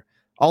Christmas here,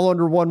 all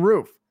under one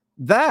roof.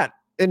 That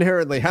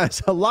inherently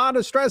has a lot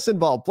of stress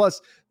involved.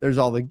 Plus, there's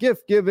all the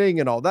gift giving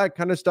and all that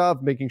kind of stuff,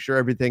 making sure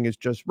everything is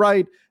just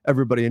right.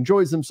 Everybody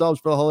enjoys themselves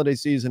for the holiday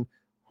season.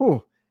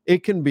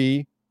 It can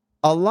be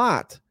a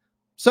lot.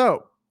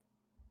 So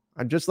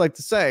I'd just like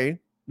to say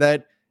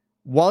that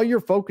while you're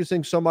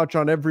focusing so much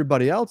on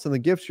everybody else and the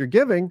gifts you're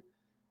giving,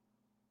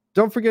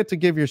 don't forget to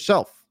give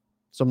yourself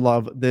some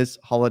love this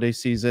holiday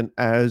season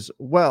as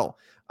well.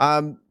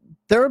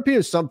 Therapy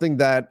is something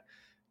that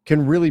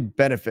can really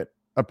benefit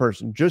a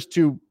person, just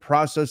to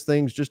process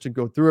things, just to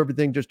go through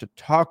everything, just to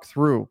talk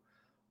through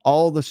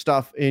all the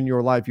stuff in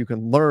your life. You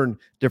can learn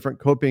different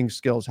coping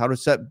skills, how to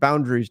set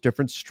boundaries,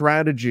 different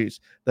strategies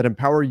that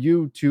empower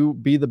you to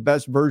be the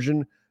best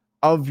version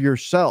of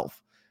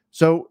yourself.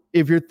 So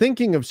if you're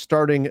thinking of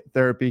starting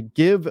therapy,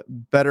 give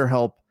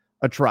BetterHelp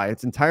a try.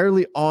 It's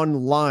entirely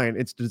online.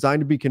 It's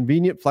designed to be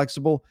convenient,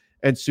 flexible,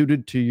 and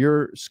suited to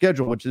your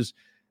schedule, which is,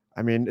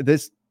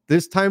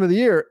 this time of the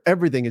year,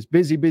 everything is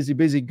busy,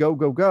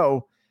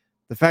 go.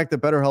 The fact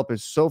that BetterHelp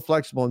is so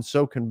flexible and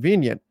so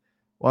convenient,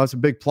 well, that's a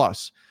big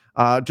plus.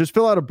 Just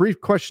fill out a brief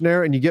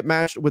questionnaire and you get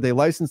matched with a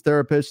licensed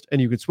therapist,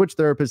 and you can switch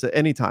therapists at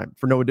any time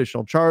for no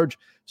additional charge.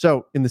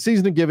 So in the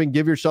season of giving,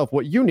 give yourself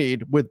what you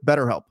need with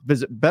BetterHelp.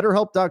 Visit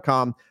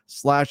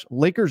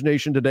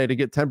BetterHelp.com/LakersNation today to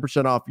get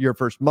 10% off your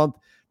first month.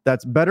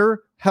 That's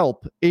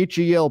BetterHelp,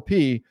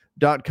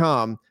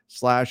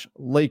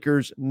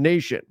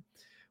 HELP.com/LakersNation.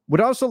 Would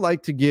also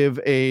like to give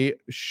a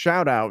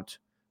shout out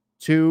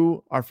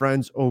to our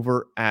friends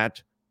over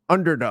at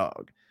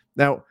Underdog.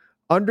 Now,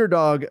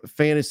 Underdog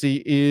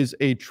Fantasy is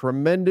a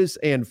tremendous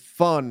and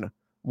fun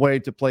way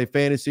to play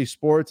fantasy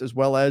sports, as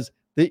well as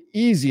the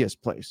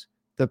easiest place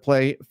to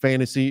play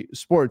fantasy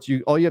sports.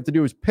 All you have to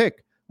do is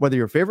pick whether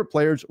your favorite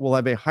players will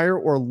have a higher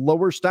or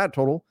lower stat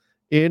total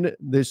in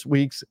this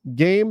week's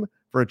game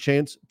for a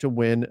chance to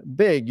win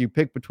big. You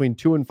pick between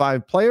 2 and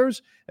 5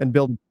 players and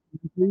build,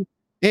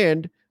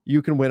 and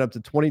you can win up to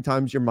 20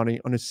 times your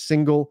money on a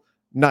single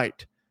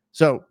night.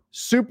 So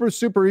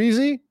super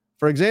easy.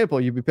 For example,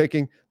 you'd be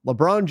picking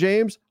LeBron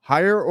James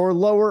higher or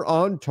lower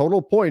on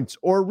total points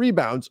or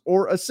rebounds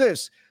or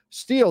assists,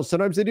 steals.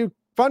 Sometimes they do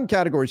fun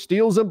categories,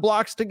 steals and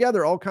blocks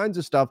together, all kinds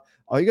of stuff.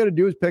 All you got to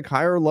do is pick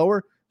higher or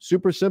lower.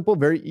 Super simple,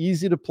 very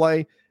easy to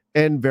play,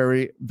 and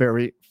very,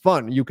 very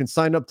fun. You can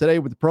sign up today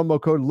with the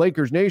promo code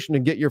LakersNation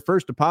and get your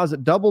first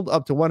deposit doubled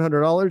up to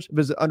 $100.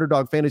 Visit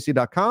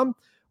UnderdogFantasy.com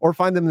or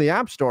find them in the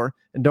App Store.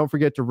 And don't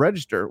forget to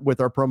register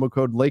with our promo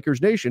code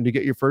LakersNation to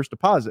get your first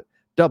deposit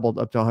doubled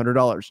up to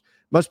 $100.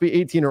 Must be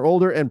 18 or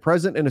older and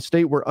present in a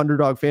state where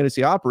Underdog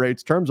Fantasy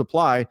operates. Terms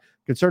apply.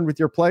 Concerned with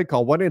your play,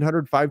 call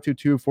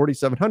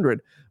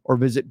 1-800-522-4700 or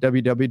visit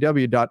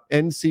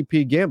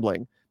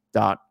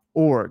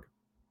www.ncpgambling.org.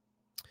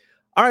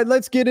 All right,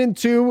 let's get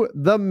into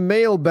the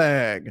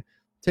mailbag.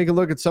 Take a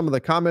look at some of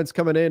the comments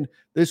coming in.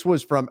 This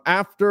was from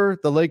after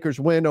the Lakers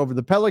win over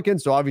the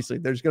Pelicans. So obviously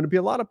there's going to be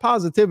a lot of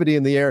positivity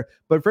in the air.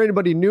 But for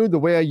anybody new, the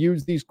way I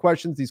use these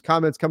questions, these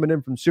comments coming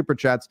in from Super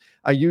Chats,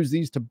 I use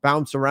these to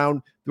bounce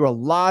around through a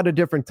lot of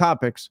different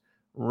topics,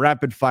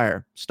 rapid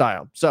fire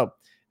style. So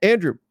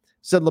Andrew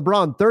said,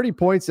 LeBron, 30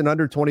 points in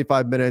under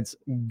 25 minutes.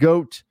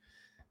 GOAT.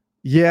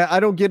 Yeah,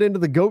 I don't get into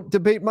the GOAT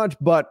debate much,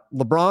 but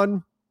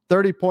LeBron,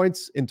 30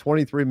 points in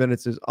 23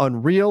 minutes is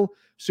unreal.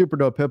 Super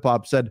Dope Hip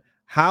Hop said,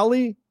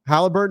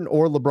 Halliburton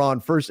or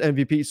LeBron first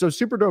MVP. So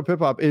Super Dope Hip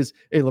Hop is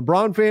a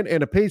LeBron fan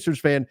and a Pacers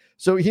fan.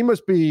 So he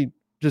must be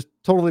just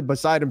totally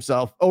beside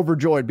himself,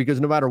 overjoyed, because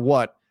no matter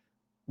what,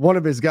 one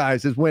of his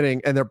guys is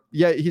winning. And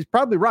he's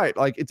probably right.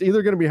 Like, it's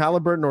either going to be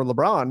Halliburton or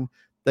LeBron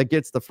that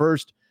gets the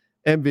first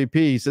MVP.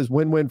 He says,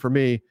 win-win for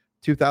me.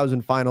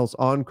 2000 finals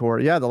encore.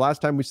 Yeah, the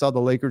last time we saw the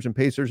Lakers and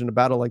Pacers in a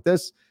battle like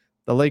this,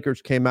 The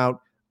Lakers came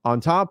out on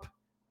top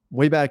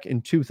way back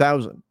in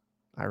 2000.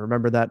 I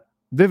remember that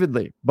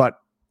vividly, but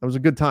that was a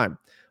good time.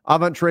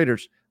 Avant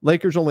Traders,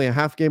 Lakers only a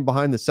half game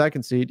behind the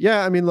second seed.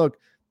 Yeah, I mean, look,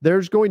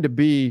 there's going to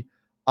be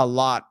a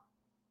lot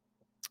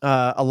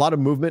of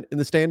movement in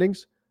the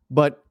standings,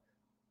 but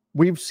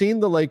we've seen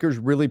the Lakers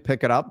really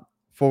pick it up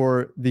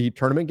for the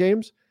tournament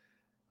games.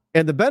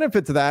 And the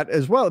benefit to that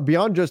as well,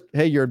 beyond just,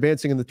 hey, you're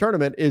advancing in the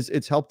tournament, is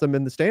it's helped them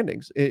in the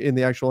standings, in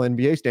the actual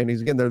NBA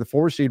standings. Again, they're the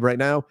 4 seed right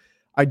now.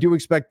 I do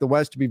expect the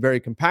West to be very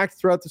compact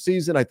throughout the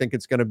season. I think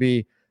it's going to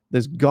be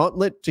this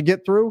gauntlet to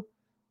get through.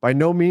 By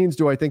no means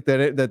do I think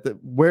that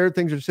where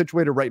things are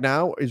situated right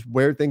now is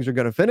where things are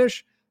going to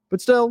finish. But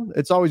still,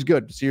 it's always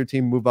good to see your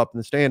team move up in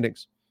the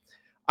standings.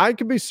 I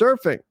could be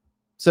surfing.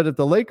 Said if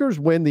the Lakers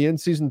win the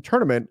in-season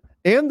tournament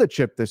and the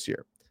chip this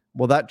year,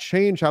 will that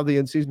change how the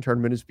in-season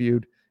tournament is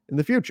viewed in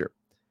the future?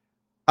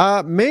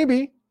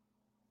 Maybe.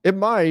 It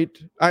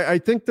might. I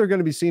think they're going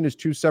to be seen as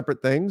two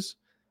separate things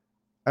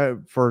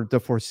for the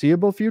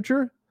foreseeable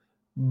future.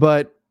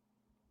 But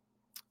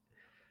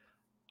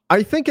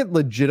I think it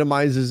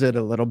legitimizes it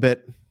a little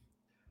bit.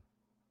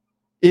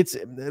 It's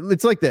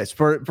like this.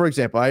 For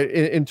example,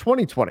 in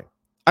 2020,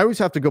 I always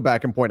have to go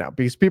back and point out,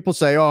 because people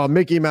say, oh,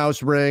 Mickey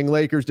Mouse ring,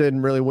 Lakers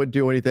didn't really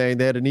do anything.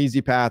 They had an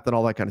easy path and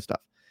all that kind of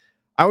stuff.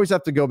 I always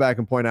have to go back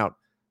and point out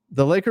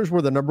the Lakers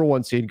were the number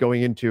 1 seed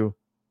going into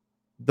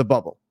the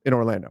bubble in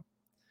Orlando.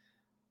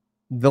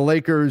 The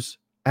Lakers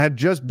had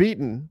just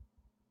beaten,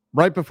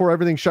 right before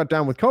everything shut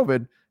down with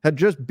COVID, had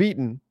just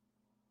beaten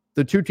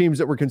the 2 teams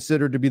that were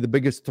considered to be the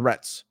biggest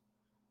threats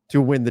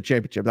to win the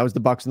championship. That was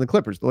the Bucks and the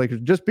Clippers. The Lakers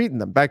just beaten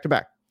them back to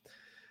back.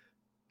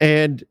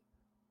 And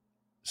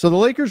so the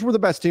Lakers were the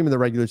best team in the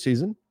regular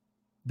season.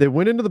 They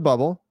went into the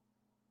bubble.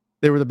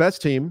 They were the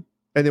best team,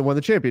 and they won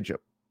the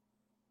championship.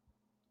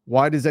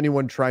 Why does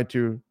anyone try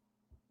to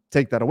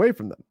take that away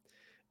from them?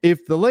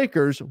 If the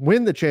Lakers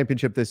win the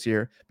championship this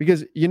year,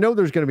 because you know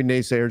there's going to be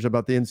naysayers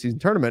about the in-season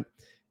tournament,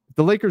 if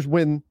the Lakers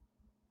win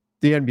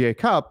the NBA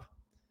Cup,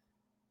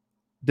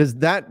 does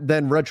that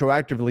then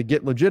retroactively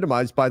get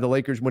legitimized by the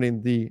Lakers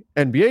winning the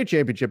NBA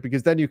championship?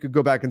 Because then you could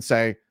go back and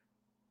say,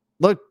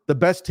 look, the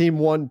best team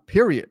won,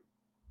 period.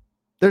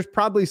 There's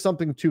probably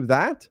something to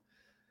that.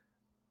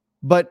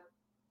 But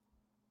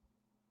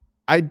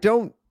I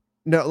don't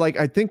know. Like,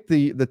 I think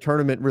the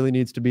tournament really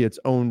needs to be its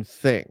own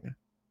thing.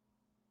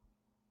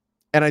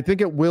 And I think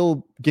it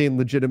will gain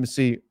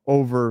legitimacy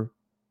over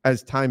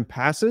as time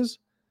passes.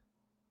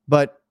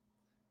 But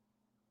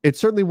it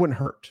certainly wouldn't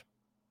hurt.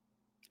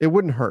 It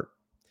wouldn't hurt.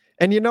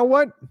 And you know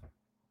what?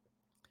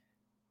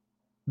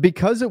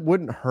 Because it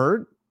wouldn't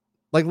hurt,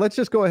 like, let's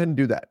just go ahead and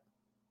do that.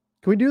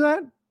 Can we do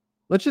that?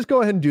 Let's just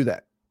go ahead and do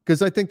that.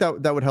 Because I think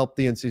that would help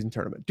the in-season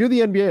tournament. Do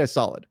the NBA a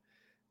solid.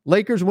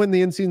 Lakers win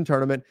the in-season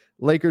tournament.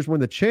 Lakers win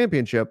the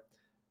championship.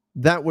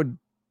 That would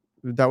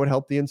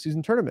help the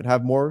in-season tournament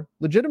have more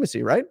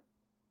legitimacy, right?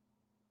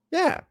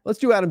 Yeah, let's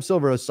do Adam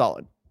Silver a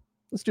solid.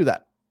 Let's do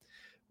that.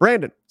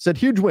 Brandon said,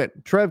 huge win.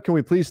 Trev, can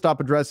we please stop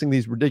addressing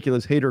these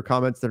ridiculous hater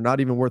comments? They're not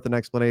even worth an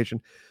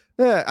explanation.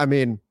 Yeah, I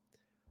mean,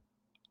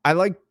 I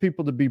like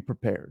people to be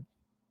prepared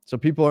so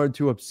people aren't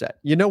too upset.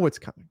 You know what's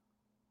coming.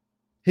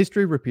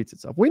 History repeats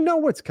itself. We know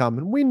what's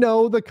coming. We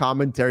know the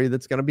commentary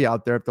that's going to be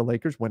out there if the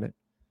Lakers win it.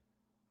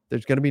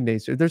 There's going to be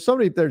naysayers.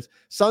 There's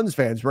Suns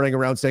fans running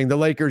around saying the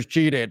Lakers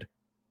cheated.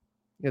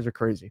 You guys are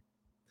crazy.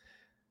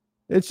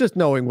 It's just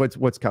knowing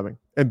what's coming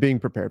and being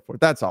prepared for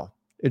it. That's all.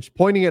 It's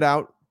pointing it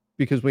out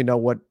because we know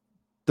what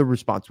the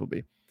response will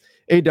be.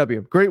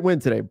 AW, great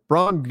win today.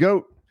 Braun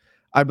Goat.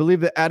 I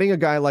believe that adding a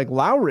guy like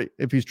Lowry,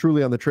 if he's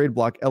truly on the trade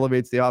block,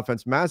 elevates the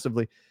offense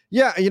massively.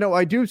 Yeah,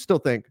 I do still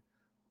think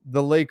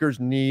the Lakers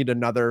need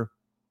another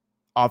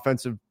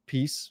offensive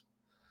piece.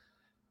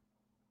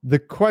 The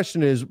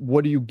question is,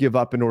 what do you give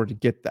up in order to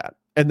get that?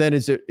 And then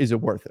is it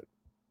worth it?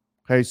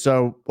 Okay,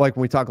 so like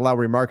when we talk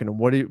Lowry marketing,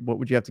 what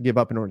would you have to give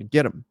up in order to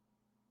get him?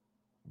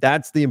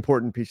 That's the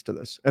important piece to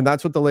this. And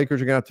that's what the Lakers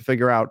are going to have to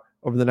figure out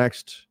over the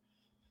next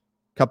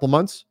couple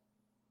months.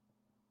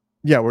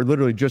 Yeah, we're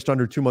literally just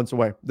under 2 months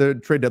away. The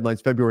trade deadline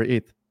is February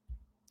 8th.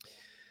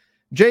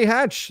 Jay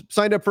Hatch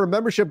signed up for a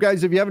membership,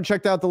 guys. If you haven't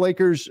checked out the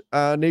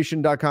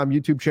LakersNation.com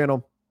YouTube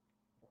channel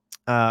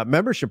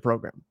membership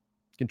program,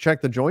 you can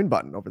check the join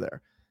button over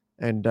there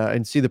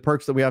and see the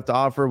perks that we have to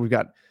offer. We've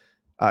got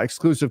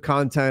exclusive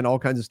content, all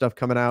kinds of stuff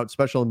coming out,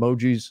 special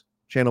emojis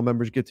channel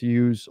members get to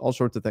use, all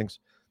sorts of things.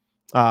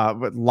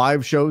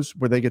 Live shows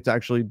where they get to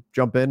actually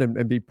jump in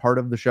and be part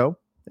of the show.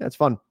 Yeah, it's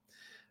fun.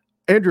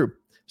 Andrew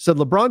said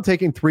LeBron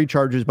taking 3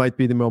 charges might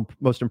be the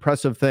most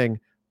impressive thing.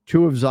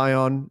 2 of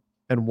Zion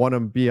and 1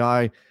 of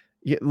BI.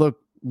 Yeah, look,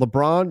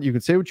 LeBron, you can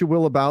say what you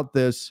will about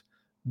this,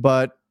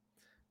 but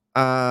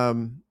about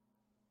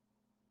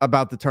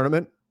the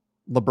tournament,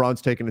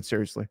 LeBron's taking it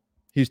seriously.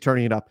 He's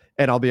turning it up.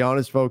 And I'll be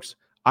honest, folks,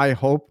 I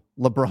hope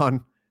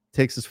LeBron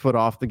takes his foot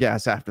off the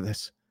gas after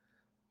this.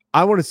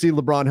 I want to see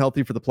LeBron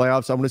healthy for the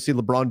playoffs. I want to see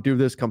LeBron do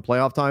this come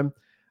playoff time.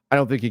 I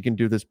don't think he can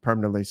do this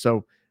permanently.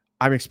 So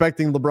I'm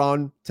expecting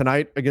LeBron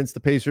tonight against the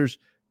Pacers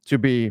to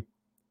be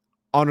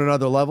on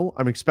another level.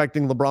 I'm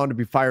expecting LeBron to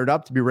be fired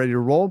up, to be ready to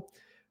roll.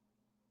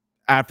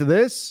 After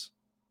this,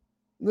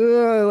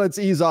 let's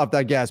ease off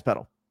that gas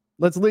pedal.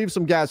 Let's leave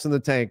some gas in the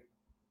tank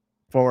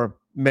for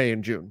May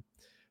and June.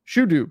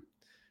 Shudu,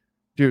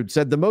 dude,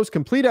 said the most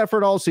complete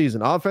effort all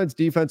season. Offense,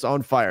 defense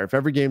on fire. If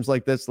every game's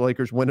like this, the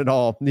Lakers win it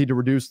all. Need to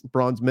reduce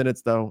LeBron's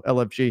minutes, though.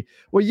 LFG.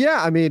 Well,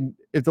 yeah, I mean,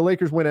 if the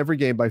Lakers win every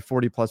game by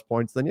 40-plus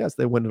points, then yes,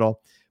 they win it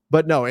all.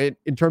 But no, in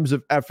terms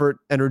of effort,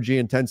 energy,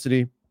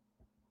 intensity,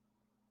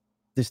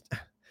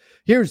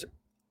 here's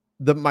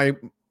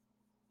the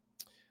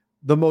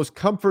most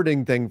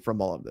comforting thing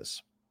from all of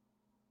this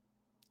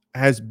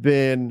has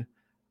been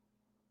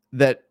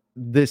that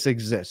this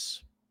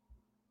exists.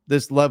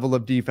 This level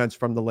of defense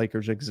from the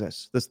Lakers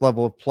exists. This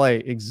level of play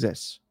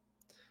exists.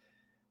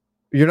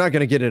 You're not going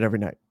to get it every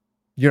night.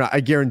 You're not.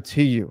 I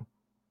guarantee you.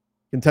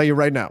 I can tell you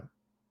right now.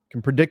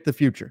 Can predict the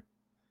future.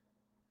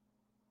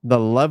 The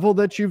level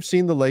that you've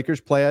seen the Lakers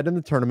play at in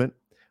the tournament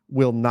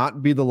will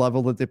not be the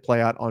level that they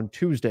play at on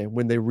Tuesday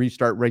when they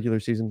restart regular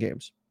season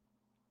games.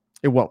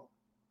 It won't.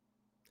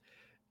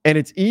 And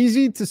it's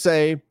easy to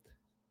say,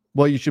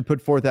 well, you should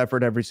put forth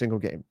effort every single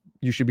game.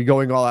 You should be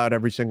going all out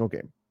every single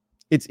game.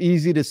 It's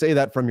easy to say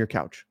that from your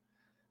couch.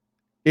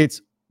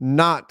 It's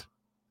not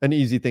an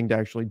easy thing to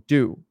actually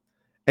do.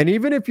 And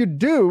even if you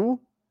do,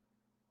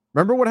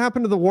 remember what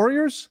happened to the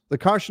Warriors? The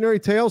cautionary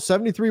tale,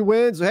 73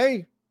 wins.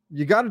 Hey,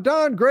 you got it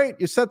done. Great.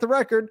 You set the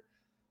record.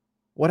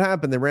 What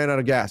happened? They ran out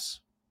of gas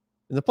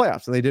in the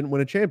playoffs and they didn't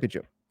win a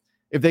championship.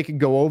 If they could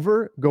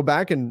go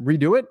back and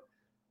redo it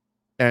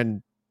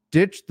and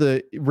ditch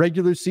the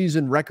regular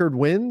season record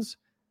wins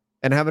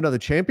and have another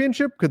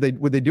championship, would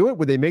they do it?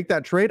 Would they make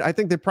that trade? I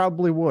think they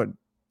probably would.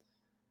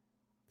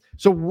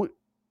 So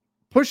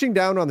pushing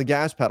down on the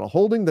gas pedal,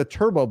 holding the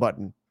turbo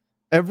button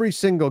every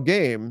single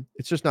game,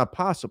 it's just not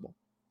possible.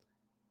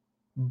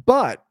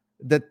 But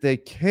that they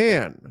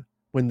can,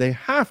 when they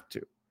have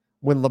to,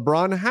 when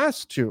LeBron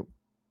has to,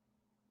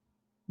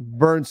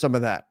 burn some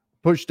of that,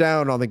 push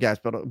down on the gas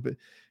pedal,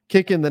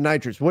 kick in the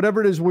nitrous, whatever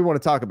it is we want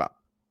to talk about.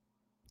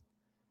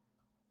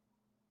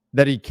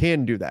 That he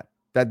can do that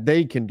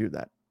they can do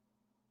that.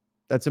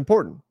 That's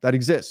important. That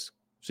exists.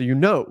 So you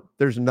know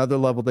there's another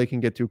level they can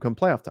get to come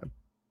playoff time.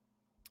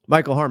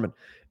 Michael Harmon,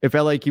 if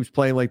LA keeps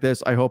playing like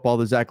this, I hope all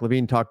the Zach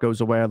LaVine talk goes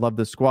away. I love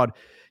this squad.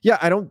 Yeah,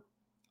 I don't,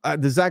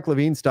 the Zach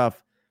LaVine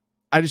stuff,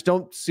 I just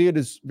don't see it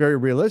as very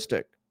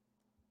realistic.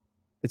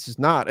 It's just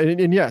not.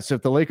 And yes,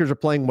 if the Lakers are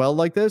playing well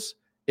like this,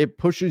 it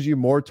pushes you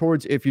more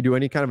towards, if you do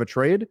any kind of a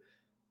trade,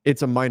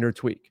 it's a minor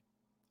tweak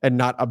and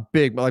not a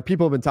big, like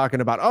people have been talking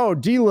about, oh,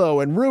 D'Lo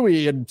and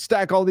Rui and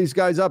stack all these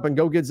guys up and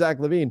go get Zach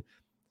LaVine.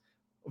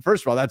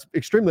 First of all, that's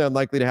extremely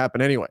unlikely to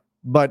happen anyway.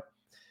 But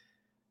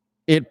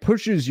it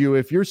pushes you,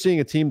 if you're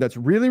seeing a team that's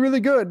really, really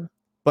good,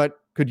 but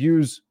could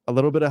use a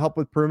little bit of help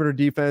with perimeter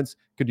defense,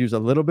 could use a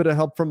little bit of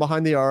help from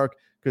behind the arc,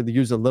 could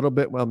use a little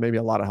bit, well, maybe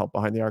a lot of help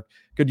behind the arc,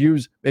 could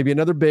use maybe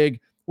another big.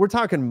 We're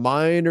talking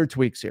minor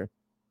tweaks here.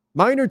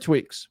 Minor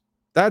tweaks.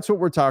 That's what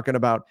we're talking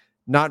about,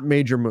 not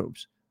major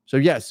moves. So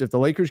yes, if the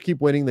Lakers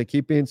keep winning, they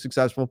keep being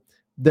successful,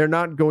 they're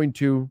not going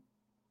to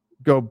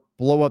go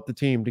blow up the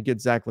team to get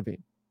Zach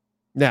LaVine.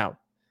 Now,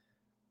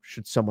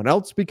 should someone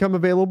else become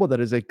available that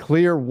is a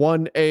clear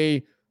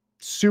 1A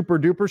super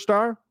duper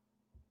star?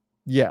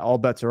 Yeah, all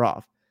bets are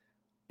off.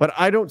 But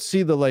I don't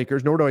see the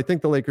Lakers, nor do I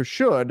think the Lakers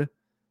should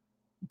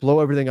blow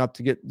everything up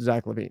to get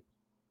Zach LaVine.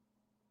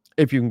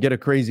 If you can get a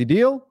crazy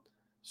deal,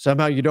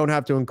 somehow you don't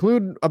have to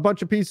include a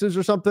bunch of pieces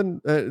or something,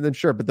 then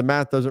sure, but the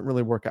math doesn't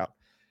really work out.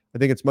 I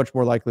think it's much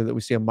more likely that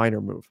we see a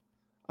minor move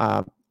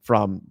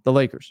from the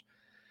Lakers.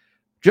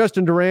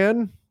 Justin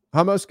Duran,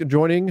 Hamusk,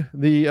 joining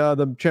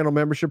the channel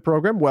membership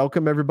program.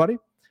 Welcome, everybody.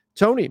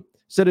 Tony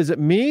said, is it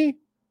me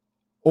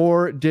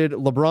or did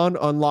LeBron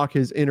unlock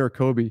his inner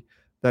Kobe?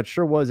 That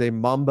sure was a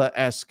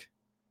Mamba-esque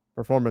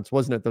performance,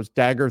 wasn't it? Those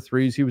dagger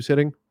threes he was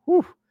hitting.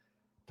 Whew.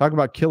 Talk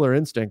about killer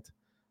instinct.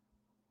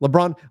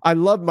 LeBron, I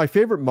love my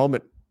favorite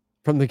moment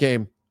from the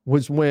game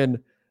was when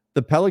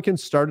the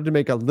Pelicans started to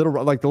make a little,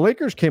 like the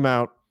Lakers came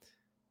out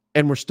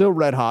and were still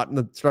red hot in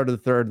the start of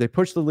the third. They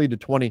pushed the lead to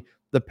 20.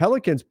 The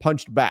Pelicans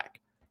punched back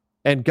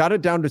and got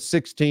it down to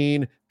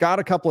 16, got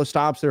a couple of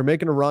stops. They were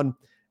making a run.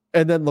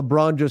 And then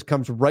LeBron just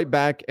comes right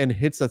back and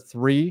hits a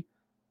three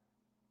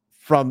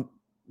from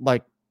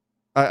like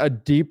a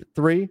deep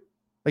three.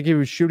 Like he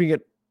was shooting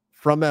it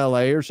from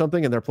LA or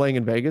something and they're playing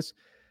in Vegas.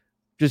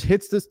 Just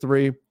hits this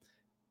three.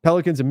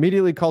 Pelicans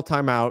immediately call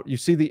timeout. You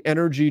see the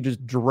energy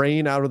just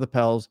drain out of the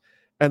Pels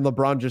and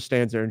LeBron just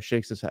stands there and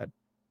shakes his head.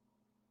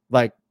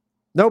 Like,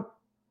 nope.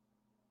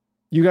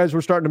 You guys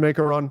were starting to make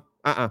a run.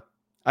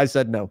 I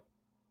said no.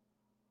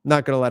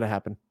 Not going to let it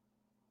happen.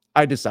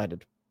 I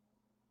decided.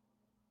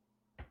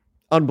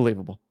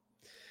 Unbelievable.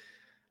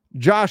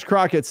 Josh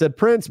Crockett said,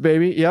 Prince,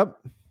 baby. Yep.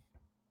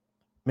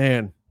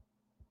 Man.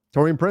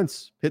 Taurean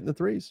Prince hitting the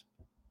threes.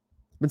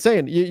 I've been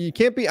saying, you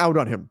can't be out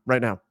on him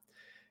right now.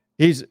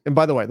 And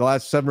by the way, the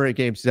last 7 or 8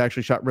 games, he's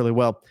actually shot really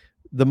well.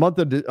 The month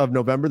of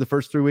November, the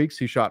first 3 weeks,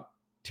 he shot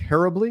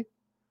terribly.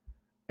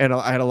 And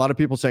I had a lot of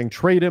people saying,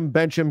 trade him,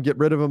 bench him, get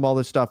rid of him, all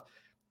this stuff.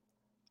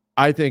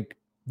 I think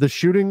the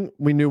shooting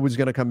we knew was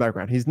going to come back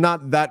around. He's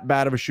not that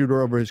bad of a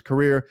shooter over his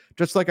career,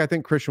 just like I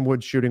think Christian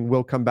Wood's shooting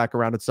will come back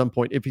around at some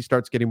point if he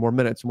starts getting more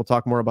minutes. And we'll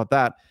talk more about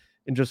that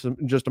in just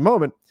a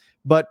moment.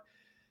 But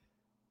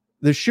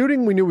the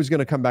shooting we knew was going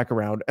to come back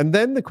around. And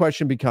then the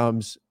question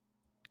becomes,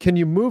 can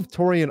you move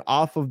Taurean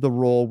off of the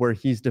role where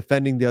he's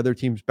defending the other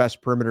team's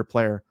best perimeter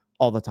player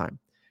all the time?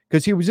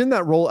 Because he was in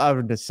that role out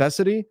of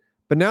necessity.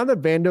 But now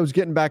that Vando's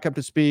getting back up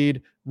to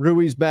speed,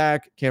 Rui's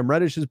back, Cam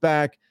Reddish is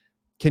back,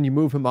 can you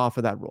move him off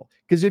of that role?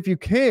 Because if you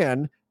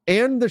can,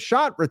 and the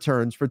shot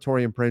returns for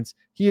Taurean Prince,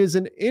 he is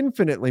an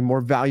infinitely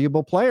more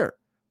valuable player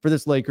for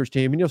this Lakers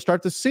team. And you'll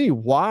start to see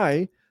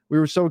why we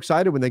were so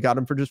excited when they got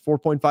him for just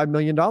 $4.5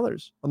 million on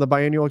the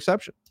biannual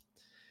exception.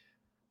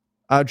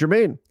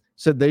 Jermaine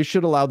said they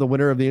should allow the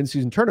winner of the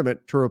in-season tournament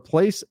to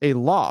replace a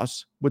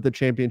loss with a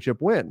championship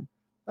win.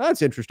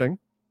 That's interesting.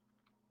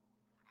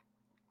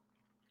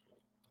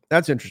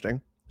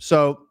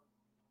 So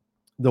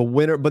the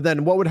winner, but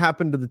then what would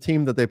happen to the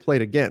team that they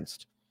played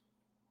against?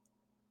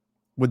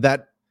 Would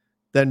that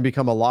then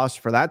become a loss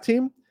for that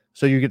team?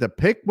 So you get to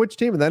pick which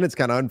team, and then it's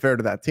kind of unfair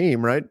to that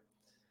team, right?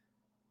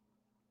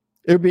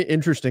 It would be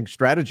interesting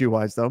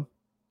strategy-wise, though.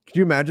 Could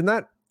you imagine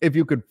that? If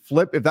you could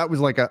flip, if that was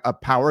like a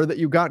power that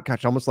you got,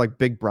 gosh, almost like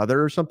Big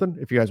Brother or something,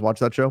 if you guys watch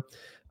that show.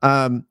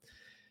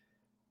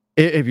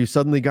 If you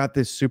suddenly got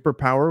this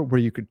superpower where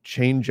you could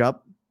change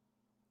up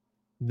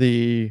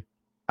the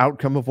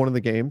outcome of one of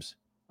the games,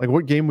 like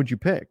what game would you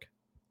pick?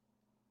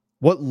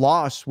 What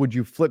loss would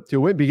you flip to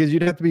win? Because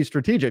you'd have to be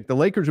strategic. The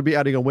Lakers would be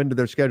adding a win to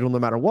their schedule no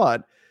matter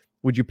what.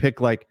 Would you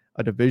pick like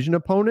a division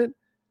opponent?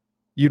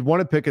 You'd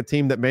want to pick a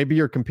team that maybe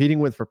you're competing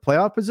with for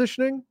playoff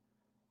positioning.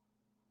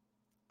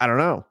 I don't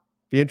know.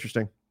 Be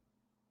interesting.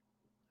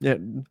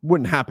 It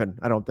wouldn't happen,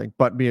 I don't think,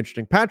 but be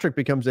interesting. Patrick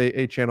becomes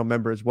a channel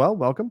member as well.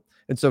 Welcome.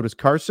 And so does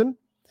Carson.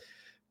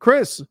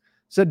 Chris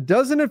said,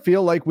 doesn't it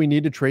feel like we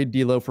need to trade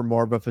D'Lo for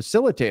more of a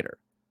facilitator,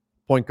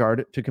 point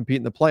guard, to compete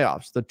in the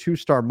playoffs? The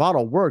 2-star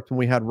model worked when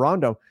we had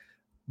Rondo,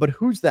 but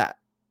who's that?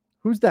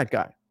 Who's that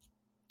guy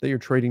that you're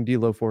trading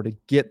D'Lo for to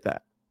get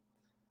that?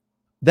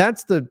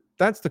 That's the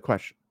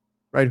question,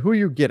 right? Who are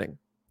you getting?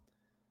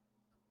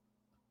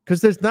 Because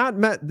there's not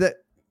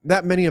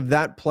that many of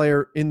that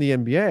player in the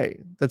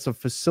NBA that's a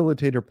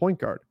facilitator point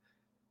guard.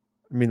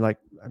 I mean,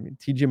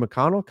 TJ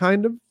McConnell,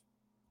 kind of.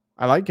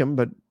 I like him,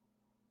 but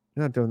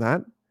you're not doing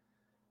that.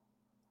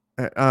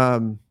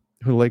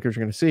 Who the Lakers are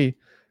going to see.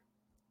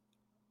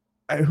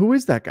 Who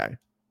is that guy?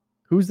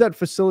 Who's that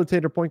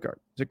facilitator point guard?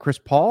 Is it Chris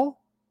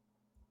Paul?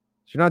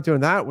 So you're not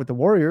doing that with the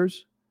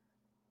Warriors.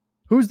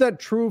 Who's that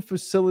true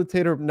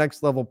facilitator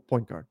next level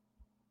point guard?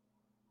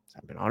 I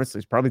mean, honestly,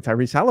 it's probably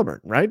Tyrese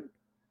Halliburton, right?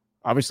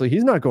 Obviously,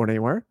 he's not going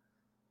anywhere.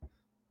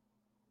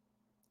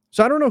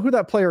 So I don't know who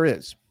that player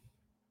is,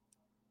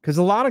 because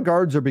a lot of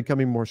guards are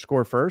becoming more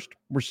score first.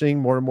 We're seeing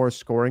more and more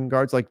scoring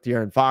guards, like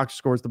De'Aaron Fox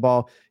scores the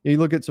ball. You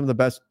look at some of the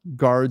best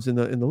guards in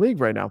the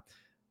league right now.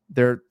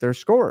 They're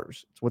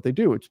scorers. It's what they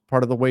do. It's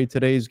part of the way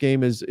today's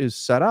game is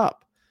set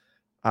up.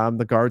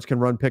 The guards can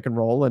run pick and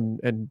roll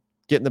and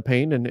get in the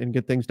paint and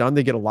get things done.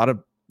 They get a lot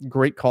of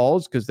great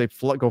calls because they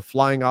go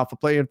flying off a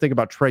play. And think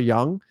about Trae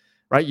Young,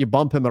 right? You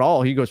bump him at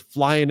all, he goes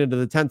flying into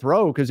the 10th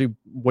row because he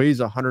weighs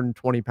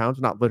 120 pounds,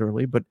 not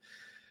literally, but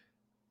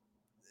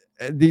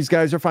these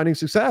guys are finding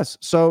success.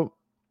 So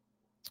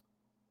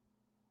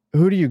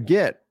who do you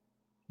get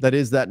that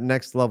is that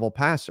next level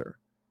passer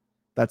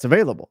that's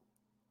available?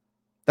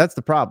 That's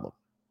the problem.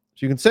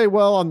 So you can say,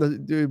 well,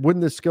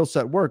 wouldn't this skill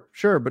set work?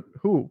 Sure, but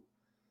who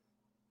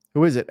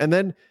is it? And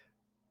then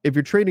if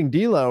you're trading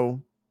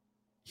D'Lo,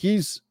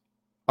 he's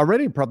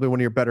already probably one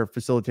of your better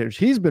facilitators.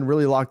 He's been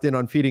really locked in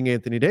on feeding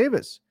Anthony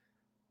Davis.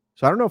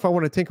 So I don't know if I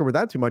want to tinker with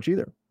that too much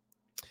either.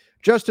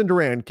 Justin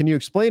Duran, can you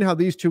explain how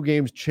these two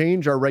games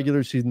change our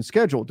regular season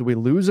schedule? Do we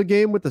lose a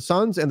game with the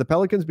Suns and the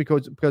Pelicans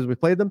because we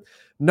played them?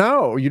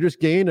 No, you just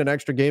gain an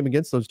extra game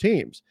against those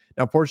teams.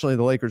 Now, fortunately,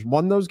 the Lakers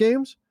won those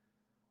games.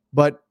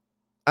 But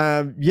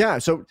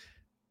so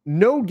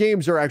no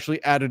games are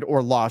actually added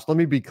or lost. Let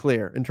me be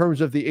clear in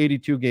terms of the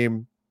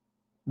 82-game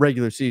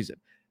regular season.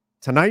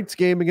 Tonight's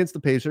game against the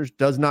Pacers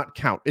does not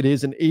count. It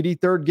is an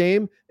 83rd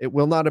game. It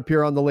will not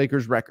appear on the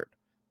Lakers record.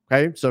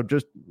 Okay, so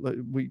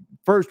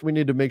we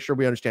need to make sure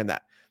we understand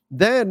that.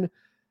 Then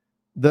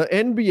the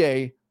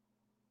NBA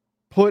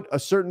put a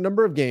certain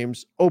number of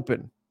games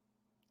open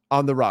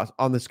on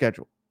the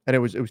schedule, and it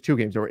was 2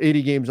 games. There were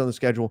 80 games on the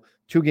schedule,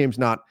 2 games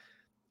not.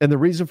 And the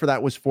reason for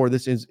that was for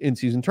this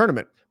in-season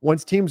tournament.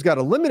 Once teams got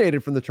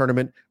eliminated from the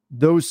tournament,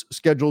 those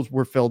schedules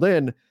were filled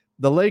in.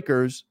 The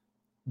Lakers,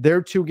 their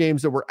 2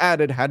 games that were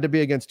added had to be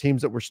against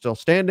teams that were still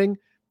standing.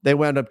 They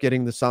wound up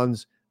getting the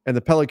Suns and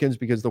the Pelicans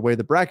because the way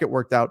the bracket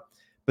worked out,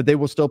 but they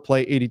will still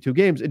play 82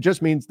 games. It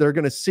just means they're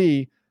going to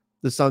see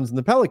the Suns and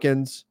the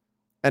Pelicans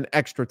an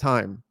extra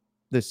time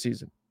this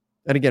season.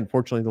 And again,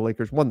 fortunately, the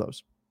Lakers won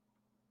those.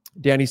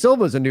 Danny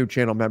Silva is a new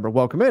channel member.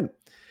 Welcome in.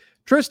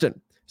 Tristan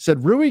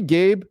said Rui,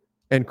 Gabe,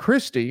 and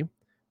Christie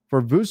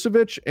for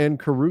Vucevic and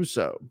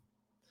Caruso.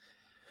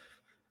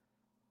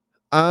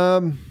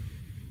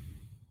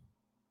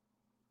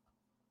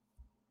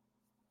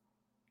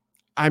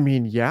 I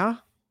mean, yeah.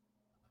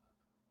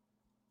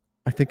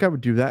 I think I would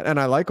do that. And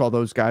I like all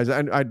those guys.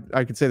 And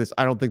I can say this.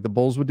 I don't think the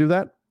Bulls would do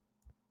that.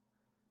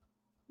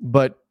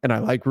 And I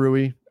like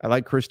Rui. I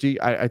like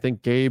Christie. I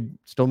think Gabe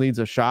still needs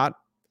a shot.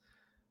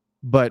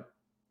 But,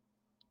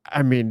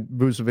 I mean,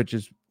 Vucevic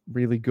is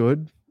really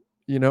good,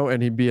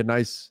 and he'd be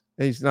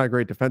he's not a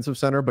great defensive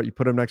center, but you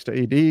put him next to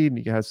AD and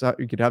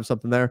you could have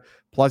something there.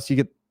 Plus, you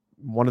get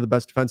one of the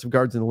best defensive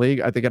guards in the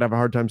league. I think I'd have a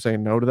hard time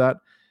saying no to that.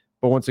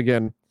 But once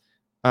again,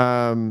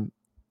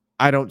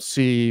 I don't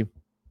see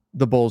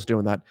the Bulls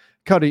doing that.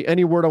 Cuddy,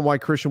 any word on why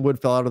Christian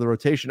Wood fell out of the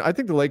rotation? I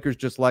think the Lakers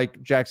just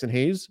like Jackson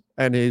Hayes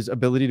and his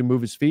ability to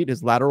move his feet,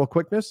 his lateral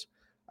quickness.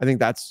 I think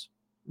that's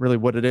really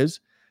what it is.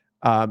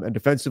 And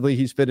defensively,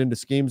 he's fit into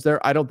schemes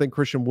there. I don't think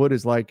Christian Wood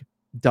is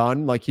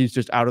done, he's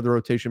just out of the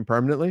rotation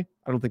permanently.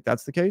 I don't think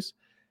that's the case.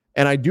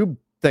 And I do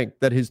think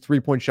that his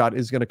 3-point shot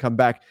is going to come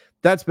back.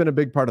 That's been a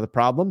big part of the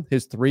problem.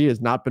 His three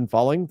has not been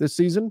falling this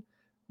season,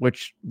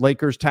 which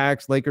Lakers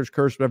tax, Lakers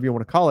curse, whatever you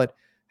want to call it,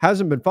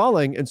 hasn't been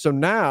falling. And so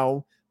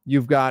now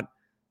you've got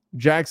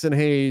Jackson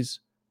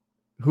Hayes,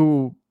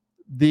 who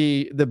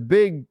the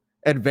big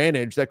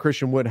advantage that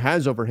Christian Wood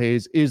has over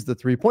Hayes is the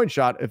 3-point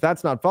shot. If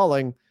that's not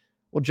falling,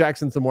 well,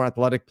 Jackson's the more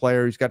athletic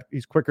player.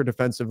 He's quicker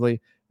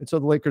defensively. And so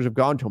the Lakers have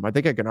gone to him. I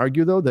think I can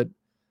argue, though, that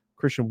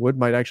Christian Wood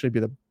might actually be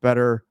the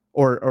better,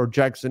 or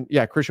Jackson.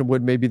 Yeah, Christian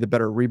Wood may be the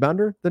better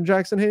rebounder than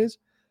Jackson Hayes.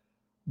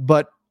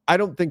 But I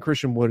don't think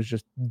Christian Wood is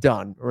just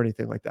done or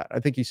anything like that. I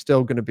think he's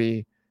still going to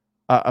be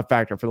a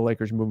factor for the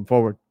Lakers moving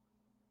forward.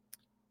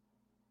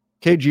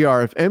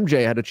 KGR, if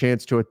MJ had a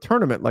chance to a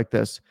tournament like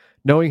this,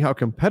 knowing how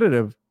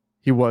competitive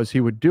he was,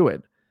 he would do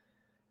it.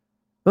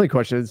 The only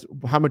question is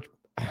how much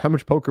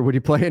poker would he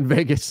play in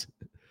Vegas?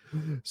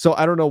 So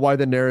I don't know why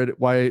the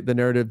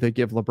narrative they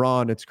give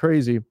LeBron, it's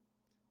crazy.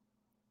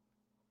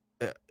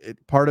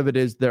 Part of it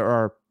is there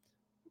are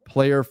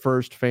player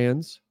first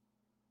fans.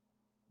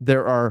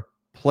 There are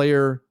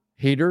player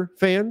hater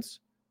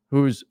fans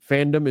whose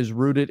fandom is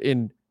rooted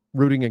in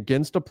rooting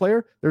against a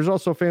player. There's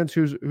also fans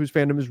whose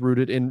fandom is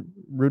rooted in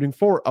rooting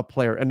for a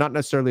player and not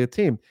necessarily a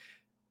team.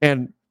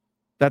 And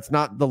that's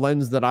not the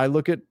lens that I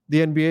look at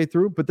the NBA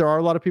through, but there are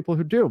a lot of people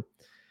who do.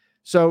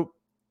 So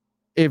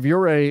if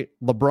you're a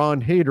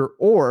LeBron hater,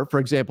 or for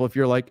example, if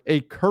you're like a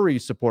Curry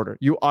supporter,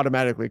 you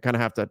automatically kind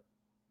of have to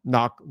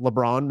knock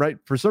LeBron, right?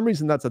 For some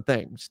reason, that's a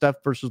thing.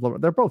 Steph versus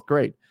LeBron. They're both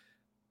great.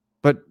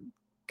 But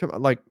come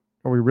on,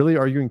 are we really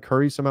arguing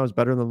Curry somehow is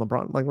better than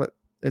LeBron?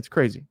 It's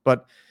crazy.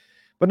 But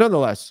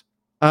nonetheless,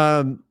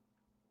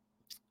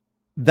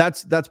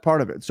 that's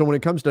part of it. So when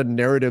it comes to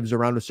narratives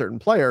around a certain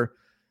player,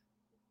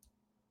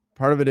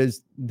 part of it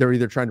is they're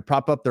either trying to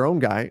prop up their own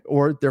guy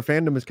or their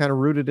fandom is kind of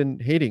rooted in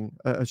hating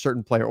a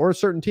certain player or a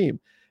certain team.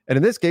 And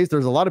in this case,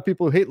 there's a lot of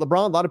people who hate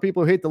LeBron, a lot of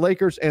people who hate the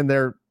Lakers, and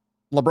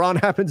LeBron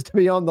happens to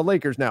be on the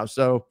Lakers now.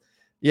 So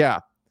yeah,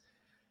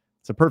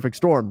 it's a perfect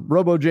storm.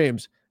 Robo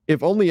James,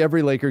 if only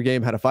every Laker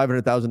game had a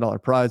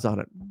 $500,000 prize on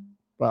it.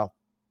 Well,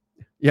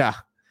 yeah.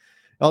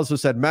 Also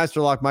said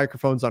Master Lock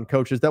microphones on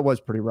coaches. That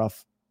was pretty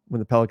rough when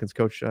the Pelicans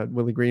coach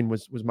Willie Green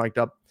was mic'd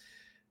up.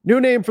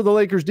 New name for the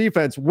Lakers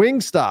defense,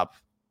 Wingstop.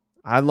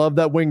 I love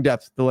that wing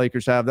depth the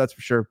Lakers have, that's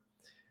for sure.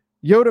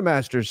 Yoda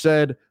Master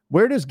said,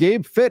 where does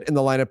Gabe fit in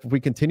the lineup if we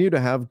continue to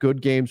have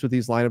good games with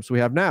these lineups we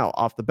have now?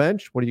 Off the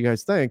bench? What do you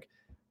guys think?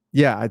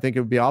 Yeah, I think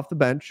it would be off the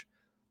bench.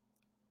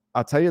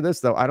 I'll tell you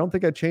this, though. I don't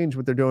think I'd change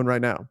what they're doing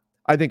right now.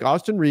 I think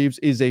Austin Reeves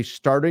is a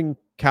starting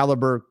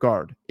caliber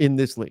guard in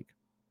this league.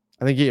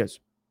 I think he is.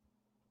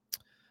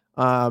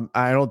 I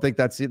don't think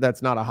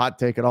that's not a hot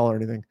take at all or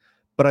anything.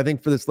 But I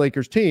think for this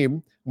Lakers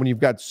team, when you've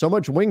got so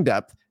much wing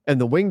depth, and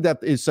the wing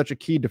depth is such a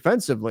key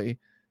defensively,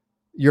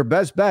 your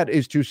best bet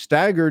is to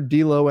stagger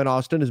D'Lo and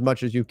Austin as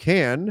much as you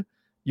can.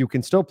 You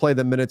can still play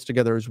the minutes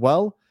together as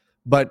well,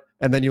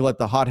 and then you let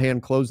the hot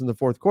hand close in the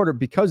fourth quarter,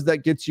 because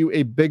that gets you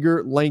a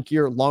bigger,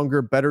 lankier,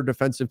 longer, better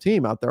defensive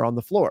team out there on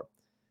the floor.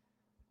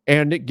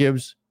 And it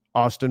gives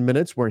Austin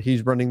minutes where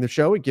he's running the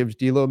show. It gives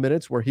D'Lo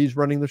minutes where he's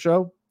running the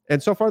show.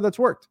 And so far, that's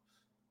worked.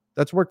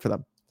 That's worked for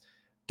them.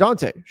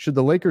 Dante, should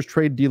the Lakers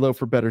trade D'Lo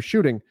for better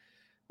shooting?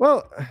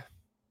 Well,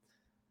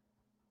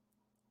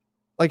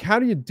 how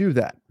do you do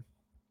that?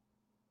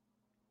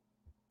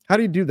 How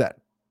do you do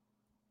that?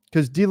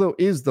 Because D'Lo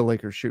is the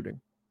Lakers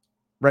shooting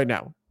right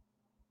now.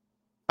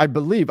 I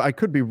believe, I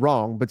could be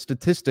wrong, but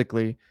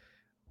statistically,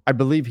 I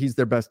believe he's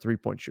their best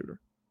 3-point shooter.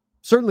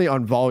 Certainly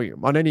on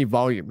volume, on any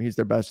volume, he's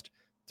their best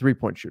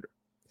 3-point shooter.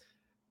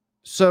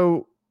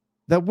 So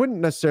that wouldn't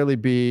necessarily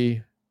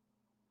be,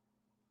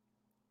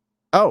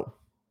 oh,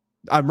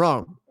 I'm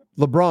wrong.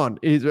 LeBron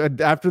is,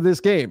 after this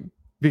game,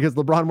 because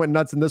LeBron went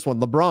nuts in this one,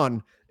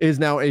 LeBron is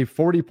now a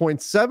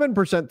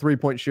 40.7%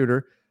 3-point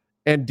shooter,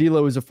 and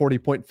D'Lo is a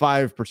 40.5%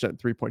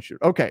 3-point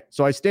shooter. Okay,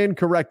 so I stand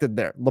corrected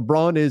there.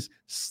 LeBron is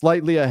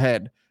slightly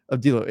ahead of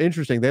D'Lo.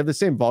 Interesting. They have the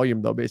same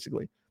volume, though,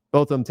 basically.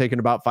 Both of them taking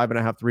about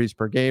 5.5 threes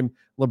per game.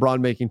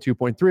 LeBron making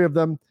 2.3 of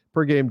them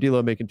per game.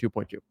 D'Lo making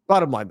 2.2.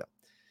 Bottom line, though,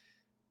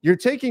 you're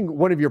taking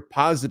one of your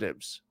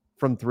positives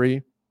from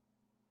three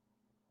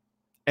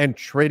and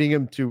trading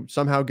him to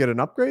somehow get an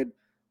upgrade.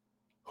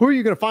 Who are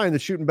you going to find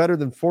that's shooting better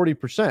than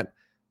 40%?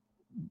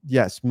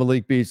 Yes,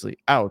 Malik Beasley.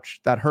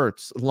 Ouch, that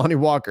hurts. Lonnie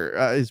Walker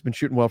has been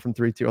shooting well from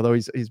 3 too, although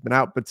he's been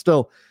out, but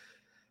still.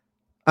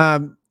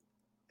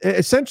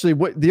 Essentially,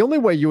 the only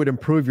way you would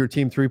improve your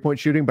team 3-point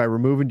shooting by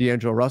removing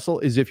D'Angelo Russell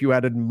is if you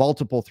added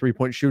multiple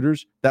 3-point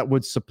shooters that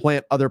would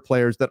supplant other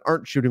players that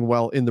aren't shooting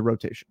well in the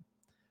rotation.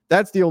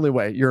 That's the only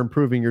way you're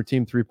improving your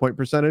team 3-point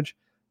percentage,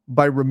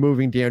 by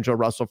removing D'Angelo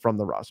Russell from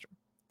the roster.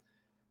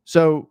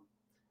 So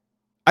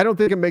I don't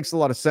think it makes a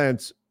lot of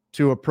sense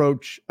to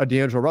approach a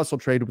D'Angelo Russell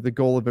trade with the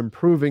goal of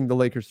improving the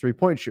Lakers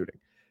 3-point shooting.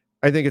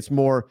 I think it's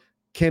more,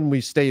 can we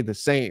stay the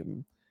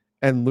same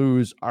and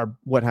lose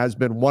what has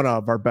been one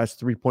of our best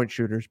 3-point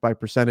shooters by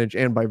percentage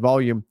and by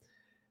volume?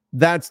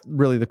 That's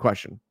really the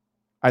question,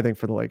 I think,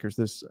 for the Lakers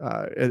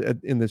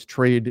in this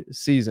trade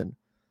season.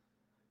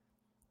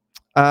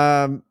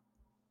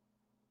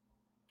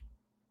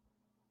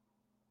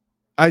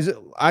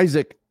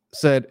 Isaac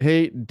said,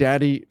 "Hey,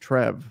 Daddy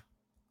Trev."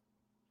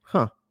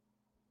 Huh.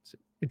 It's an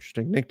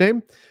interesting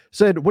nickname.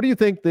 Said, "What do you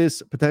think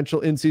this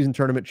potential in-season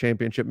tournament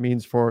championship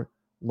means for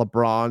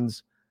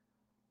LeBron's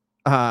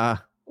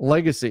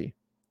legacy?"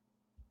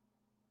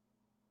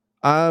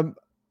 I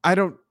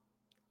don't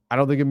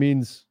think it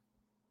means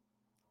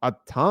a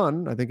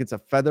ton. I think it's a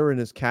feather in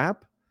his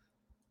cap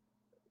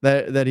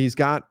that he's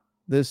got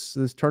this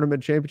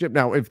tournament championship.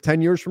 Now, if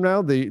 10 years from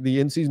now, the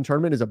in-season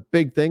tournament is a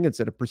big thing, it's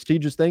a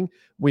prestigious thing,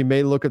 we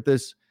may look at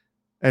this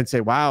and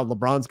say, wow,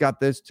 LeBron's got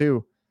this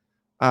too.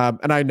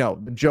 And I know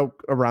the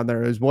joke around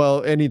there is,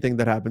 well, anything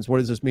that happens, what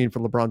does this mean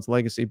for LeBron's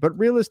legacy? But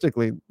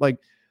realistically, like,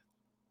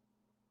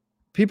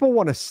 people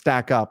want to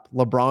stack up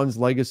LeBron's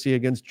legacy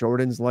against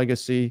Jordan's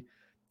legacy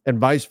and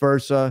vice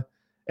versa.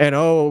 And,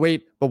 oh,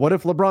 wait, but what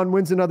if LeBron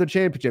wins another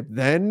championship?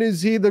 Then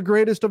is he the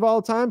greatest of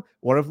all time?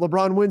 What if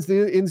LeBron wins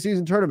the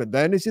in-season tournament?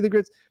 Then is he the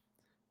greatest?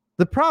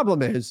 The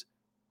problem is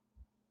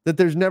that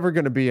there's never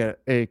going to be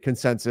a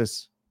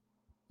consensus,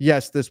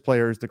 yes, this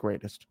player is the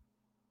greatest.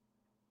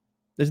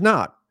 There's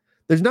not.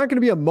 There's not going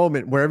to be a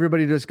moment where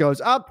everybody just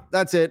goes, up,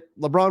 that's it.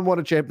 LeBron won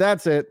a champ.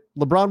 That's it.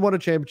 LeBron won a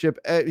championship.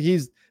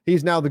 He's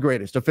now the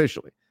greatest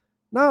officially.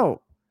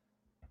 No.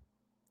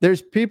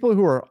 There's people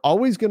who are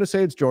always going to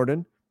say it's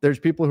Jordan. There's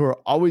people who are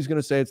always going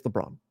to say it's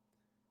LeBron.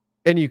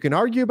 And you can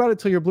argue about it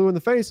till you're blue in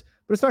the face,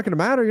 but it's not going to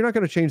matter. You're not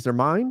going to change their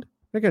mind.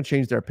 You're not going to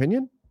change their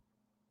opinion.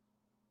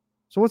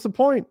 So what's the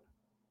point?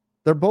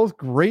 They're both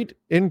great,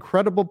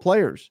 incredible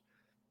players.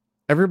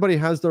 Everybody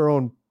has their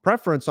own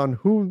preference on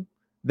who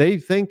they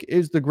think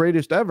is the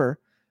greatest ever.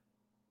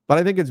 But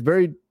I think it's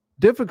very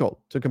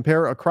difficult to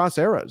compare across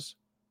eras.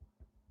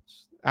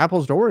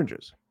 Apples to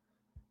oranges.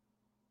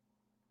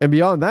 And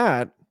beyond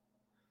that,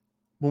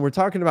 when we're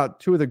talking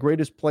about two of the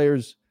greatest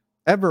players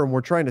ever, and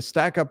we're trying to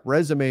stack up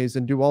resumes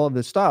and do all of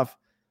this stuff,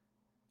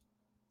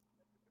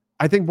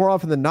 I think more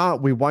often than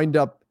not, we wind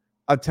up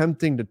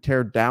attempting to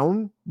tear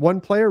down one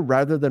player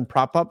rather than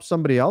prop up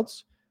somebody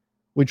else.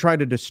 We try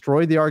to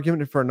destroy the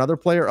argument for another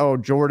player. Oh,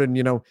 Jordan,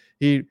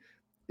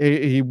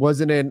 he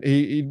wasn't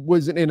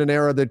in an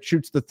era that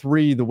shoots the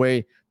three the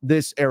way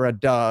this era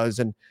does,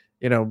 and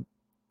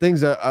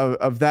things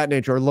of that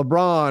nature. Or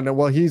LeBron,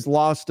 well, he's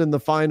lost in the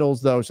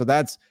finals though, so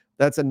that's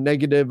a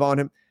negative on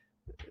him.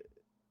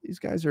 These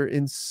guys are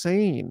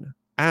insane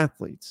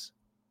athletes.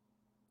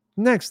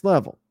 Next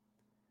level.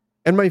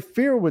 And my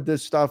fear with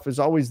this stuff is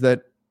always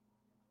that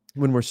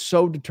when we're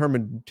so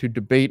determined to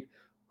debate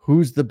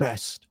who's the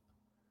best,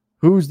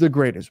 who's the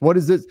greatest, what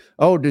is this?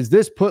 Oh, does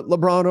this put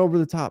LeBron over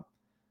the top?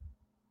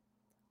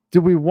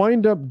 Do we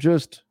wind up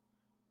just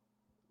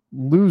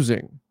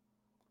losing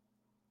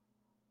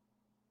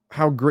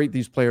how great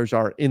these players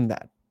are in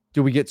that?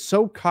 Do we get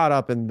so caught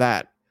up in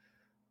that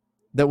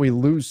we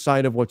lose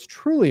sight of what's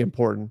truly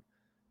important?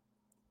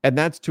 And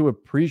that's to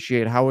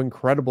appreciate how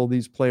incredible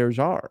these players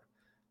are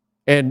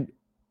and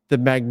the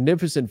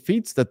magnificent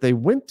feats that they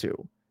went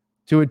to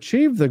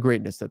achieve the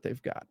greatness that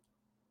they've got.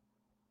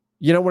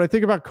 When I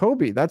think about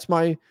Kobe,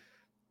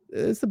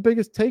 it's the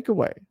biggest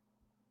takeaway,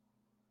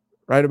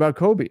 right, about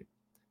Kobe.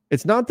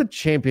 It's not the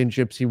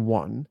championships he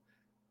won.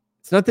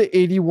 It's not the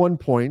 81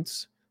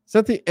 points. It's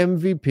not the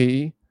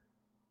MVP.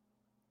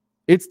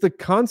 It's the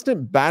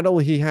constant battle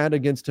he had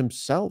against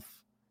himself,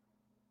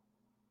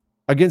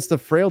 against the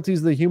frailties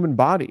of the human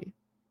body,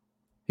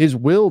 his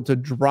will to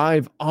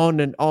drive on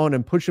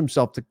and push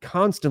himself to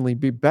constantly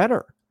be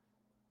better,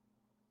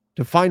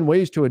 to find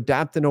ways to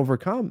adapt and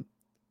overcome.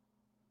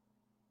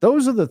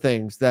 Those are the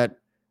things that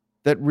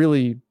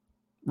really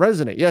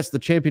resonate. Yes, the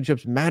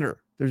championships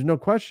matter. There's no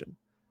question.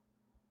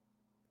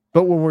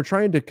 But when we're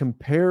trying to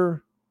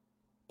compare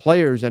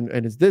players and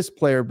is this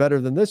player better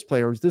than this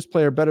player, or is this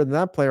player better than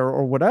that player,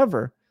 or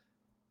whatever,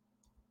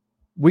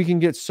 we can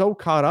get so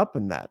caught up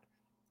in that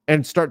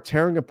and start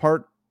tearing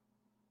apart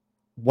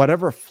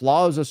whatever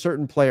flaws a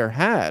certain player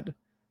had,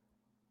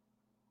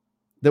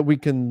 that we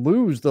can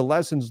lose the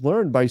lessons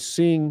learned by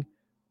seeing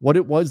what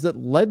it was that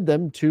led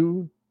them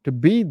to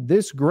be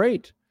this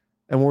great.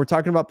 And when we're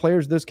talking about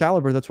players this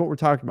caliber, that's what we're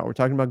talking about. We're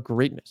talking about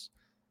greatness.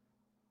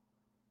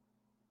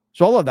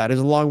 So all of that is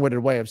a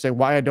long-winded way of saying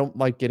why I don't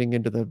like getting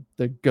into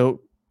the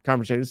GOAT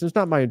conversation. It's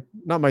not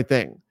my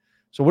thing.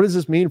 So what does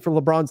this mean for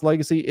LeBron's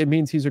legacy? It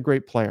means he's a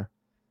great player.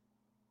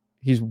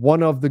 He's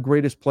one of the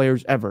greatest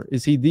players ever.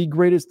 Is he the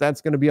greatest?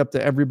 That's going to be up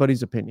to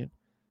everybody's opinion.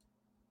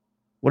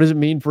 What does it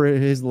mean for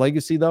his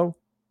legacy, though?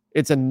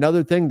 It's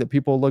another thing that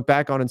people look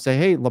back on and say,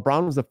 hey,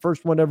 LeBron was the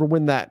first one to ever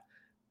win that.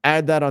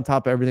 Add that on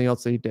top of everything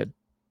else that he did.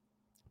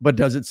 But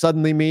does it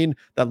suddenly mean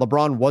that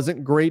LeBron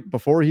wasn't great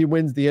before he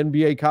wins the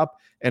NBA Cup,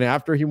 and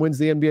after he wins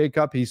the NBA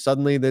Cup, he's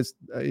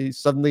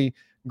suddenly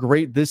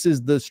great? This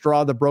is the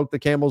straw that broke the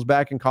camel's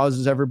back and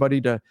causes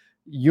everybody to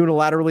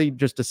unilaterally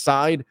just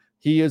decide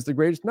he is the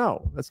greatest?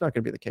 No, that's not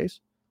going to be the case.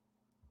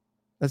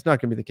 That's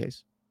not going to be the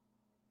case.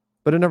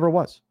 But it never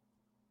was.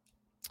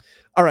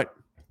 All right.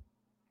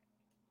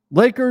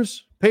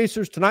 Lakers,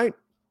 Pacers tonight.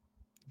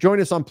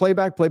 Join us on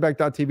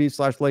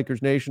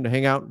playback.tv/Lakers Nation to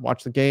hang out and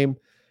watch the game.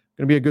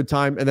 Going to be a good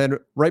time. And then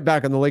right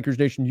back on the Lakers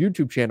Nation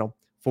YouTube channel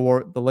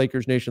for the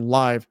Lakers Nation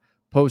live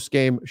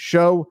post-game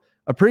show.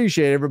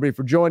 Appreciate everybody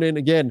for joining.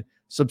 Again,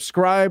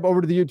 subscribe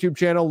over to the YouTube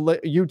channel,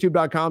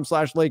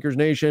 youtube.com/Lakers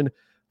Nation.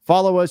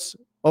 Follow us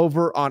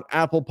over on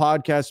Apple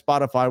Podcasts,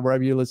 Spotify,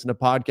 wherever you listen to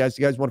podcasts.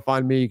 You guys want to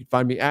find me, you can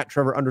find me at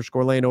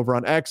Trevor_Lane over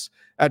on X,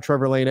 at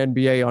Trevor Lane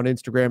NBA on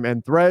Instagram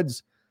and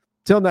Threads.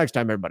 Till next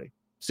time, everybody.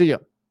 See ya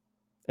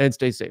and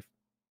stay safe.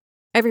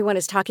 Everyone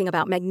is talking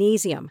about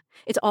magnesium.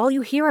 It's all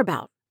you hear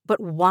about. But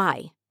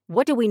why?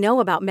 What do we know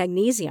about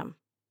magnesium?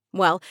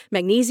 Well,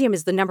 magnesium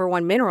is the number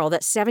one mineral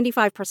that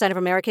 75% of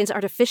Americans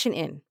are deficient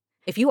in.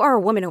 If you are a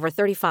woman over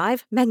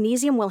 35,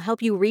 magnesium will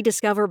help you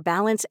rediscover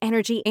balance,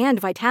 energy, and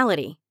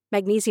vitality.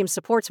 Magnesium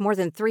supports more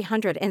than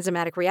 300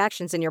 enzymatic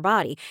reactions in your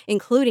body,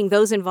 including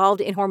those involved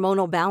in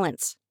hormonal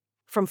balance.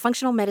 From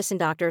functional medicine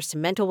doctors to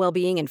mental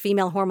well-being and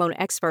female hormone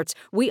experts,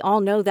 we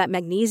all know that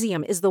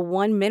magnesium is the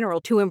one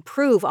mineral to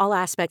improve all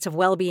aspects of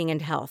well-being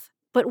and health.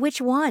 But which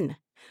one?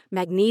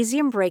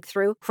 Magnesium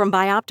Breakthrough from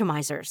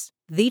Bioptimizers,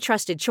 the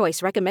trusted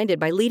choice recommended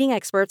by leading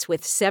experts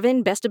with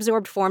 7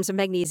 best-absorbed forms of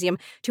magnesium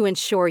to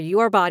ensure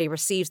your body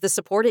receives the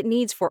support it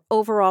needs for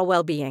overall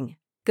well-being.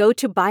 Go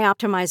to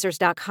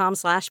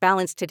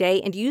bioptimizers.com/balance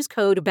today and use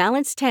code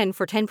BALANCE10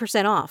 for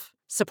 10% off.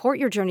 Support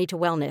your journey to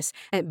wellness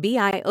at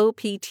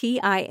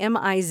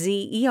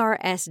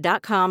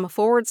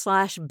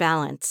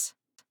bioptimizers.com/balance.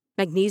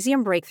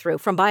 Magnesium Breakthrough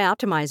from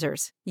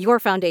Bioptimizers, your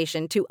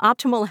foundation to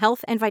optimal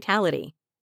health and vitality.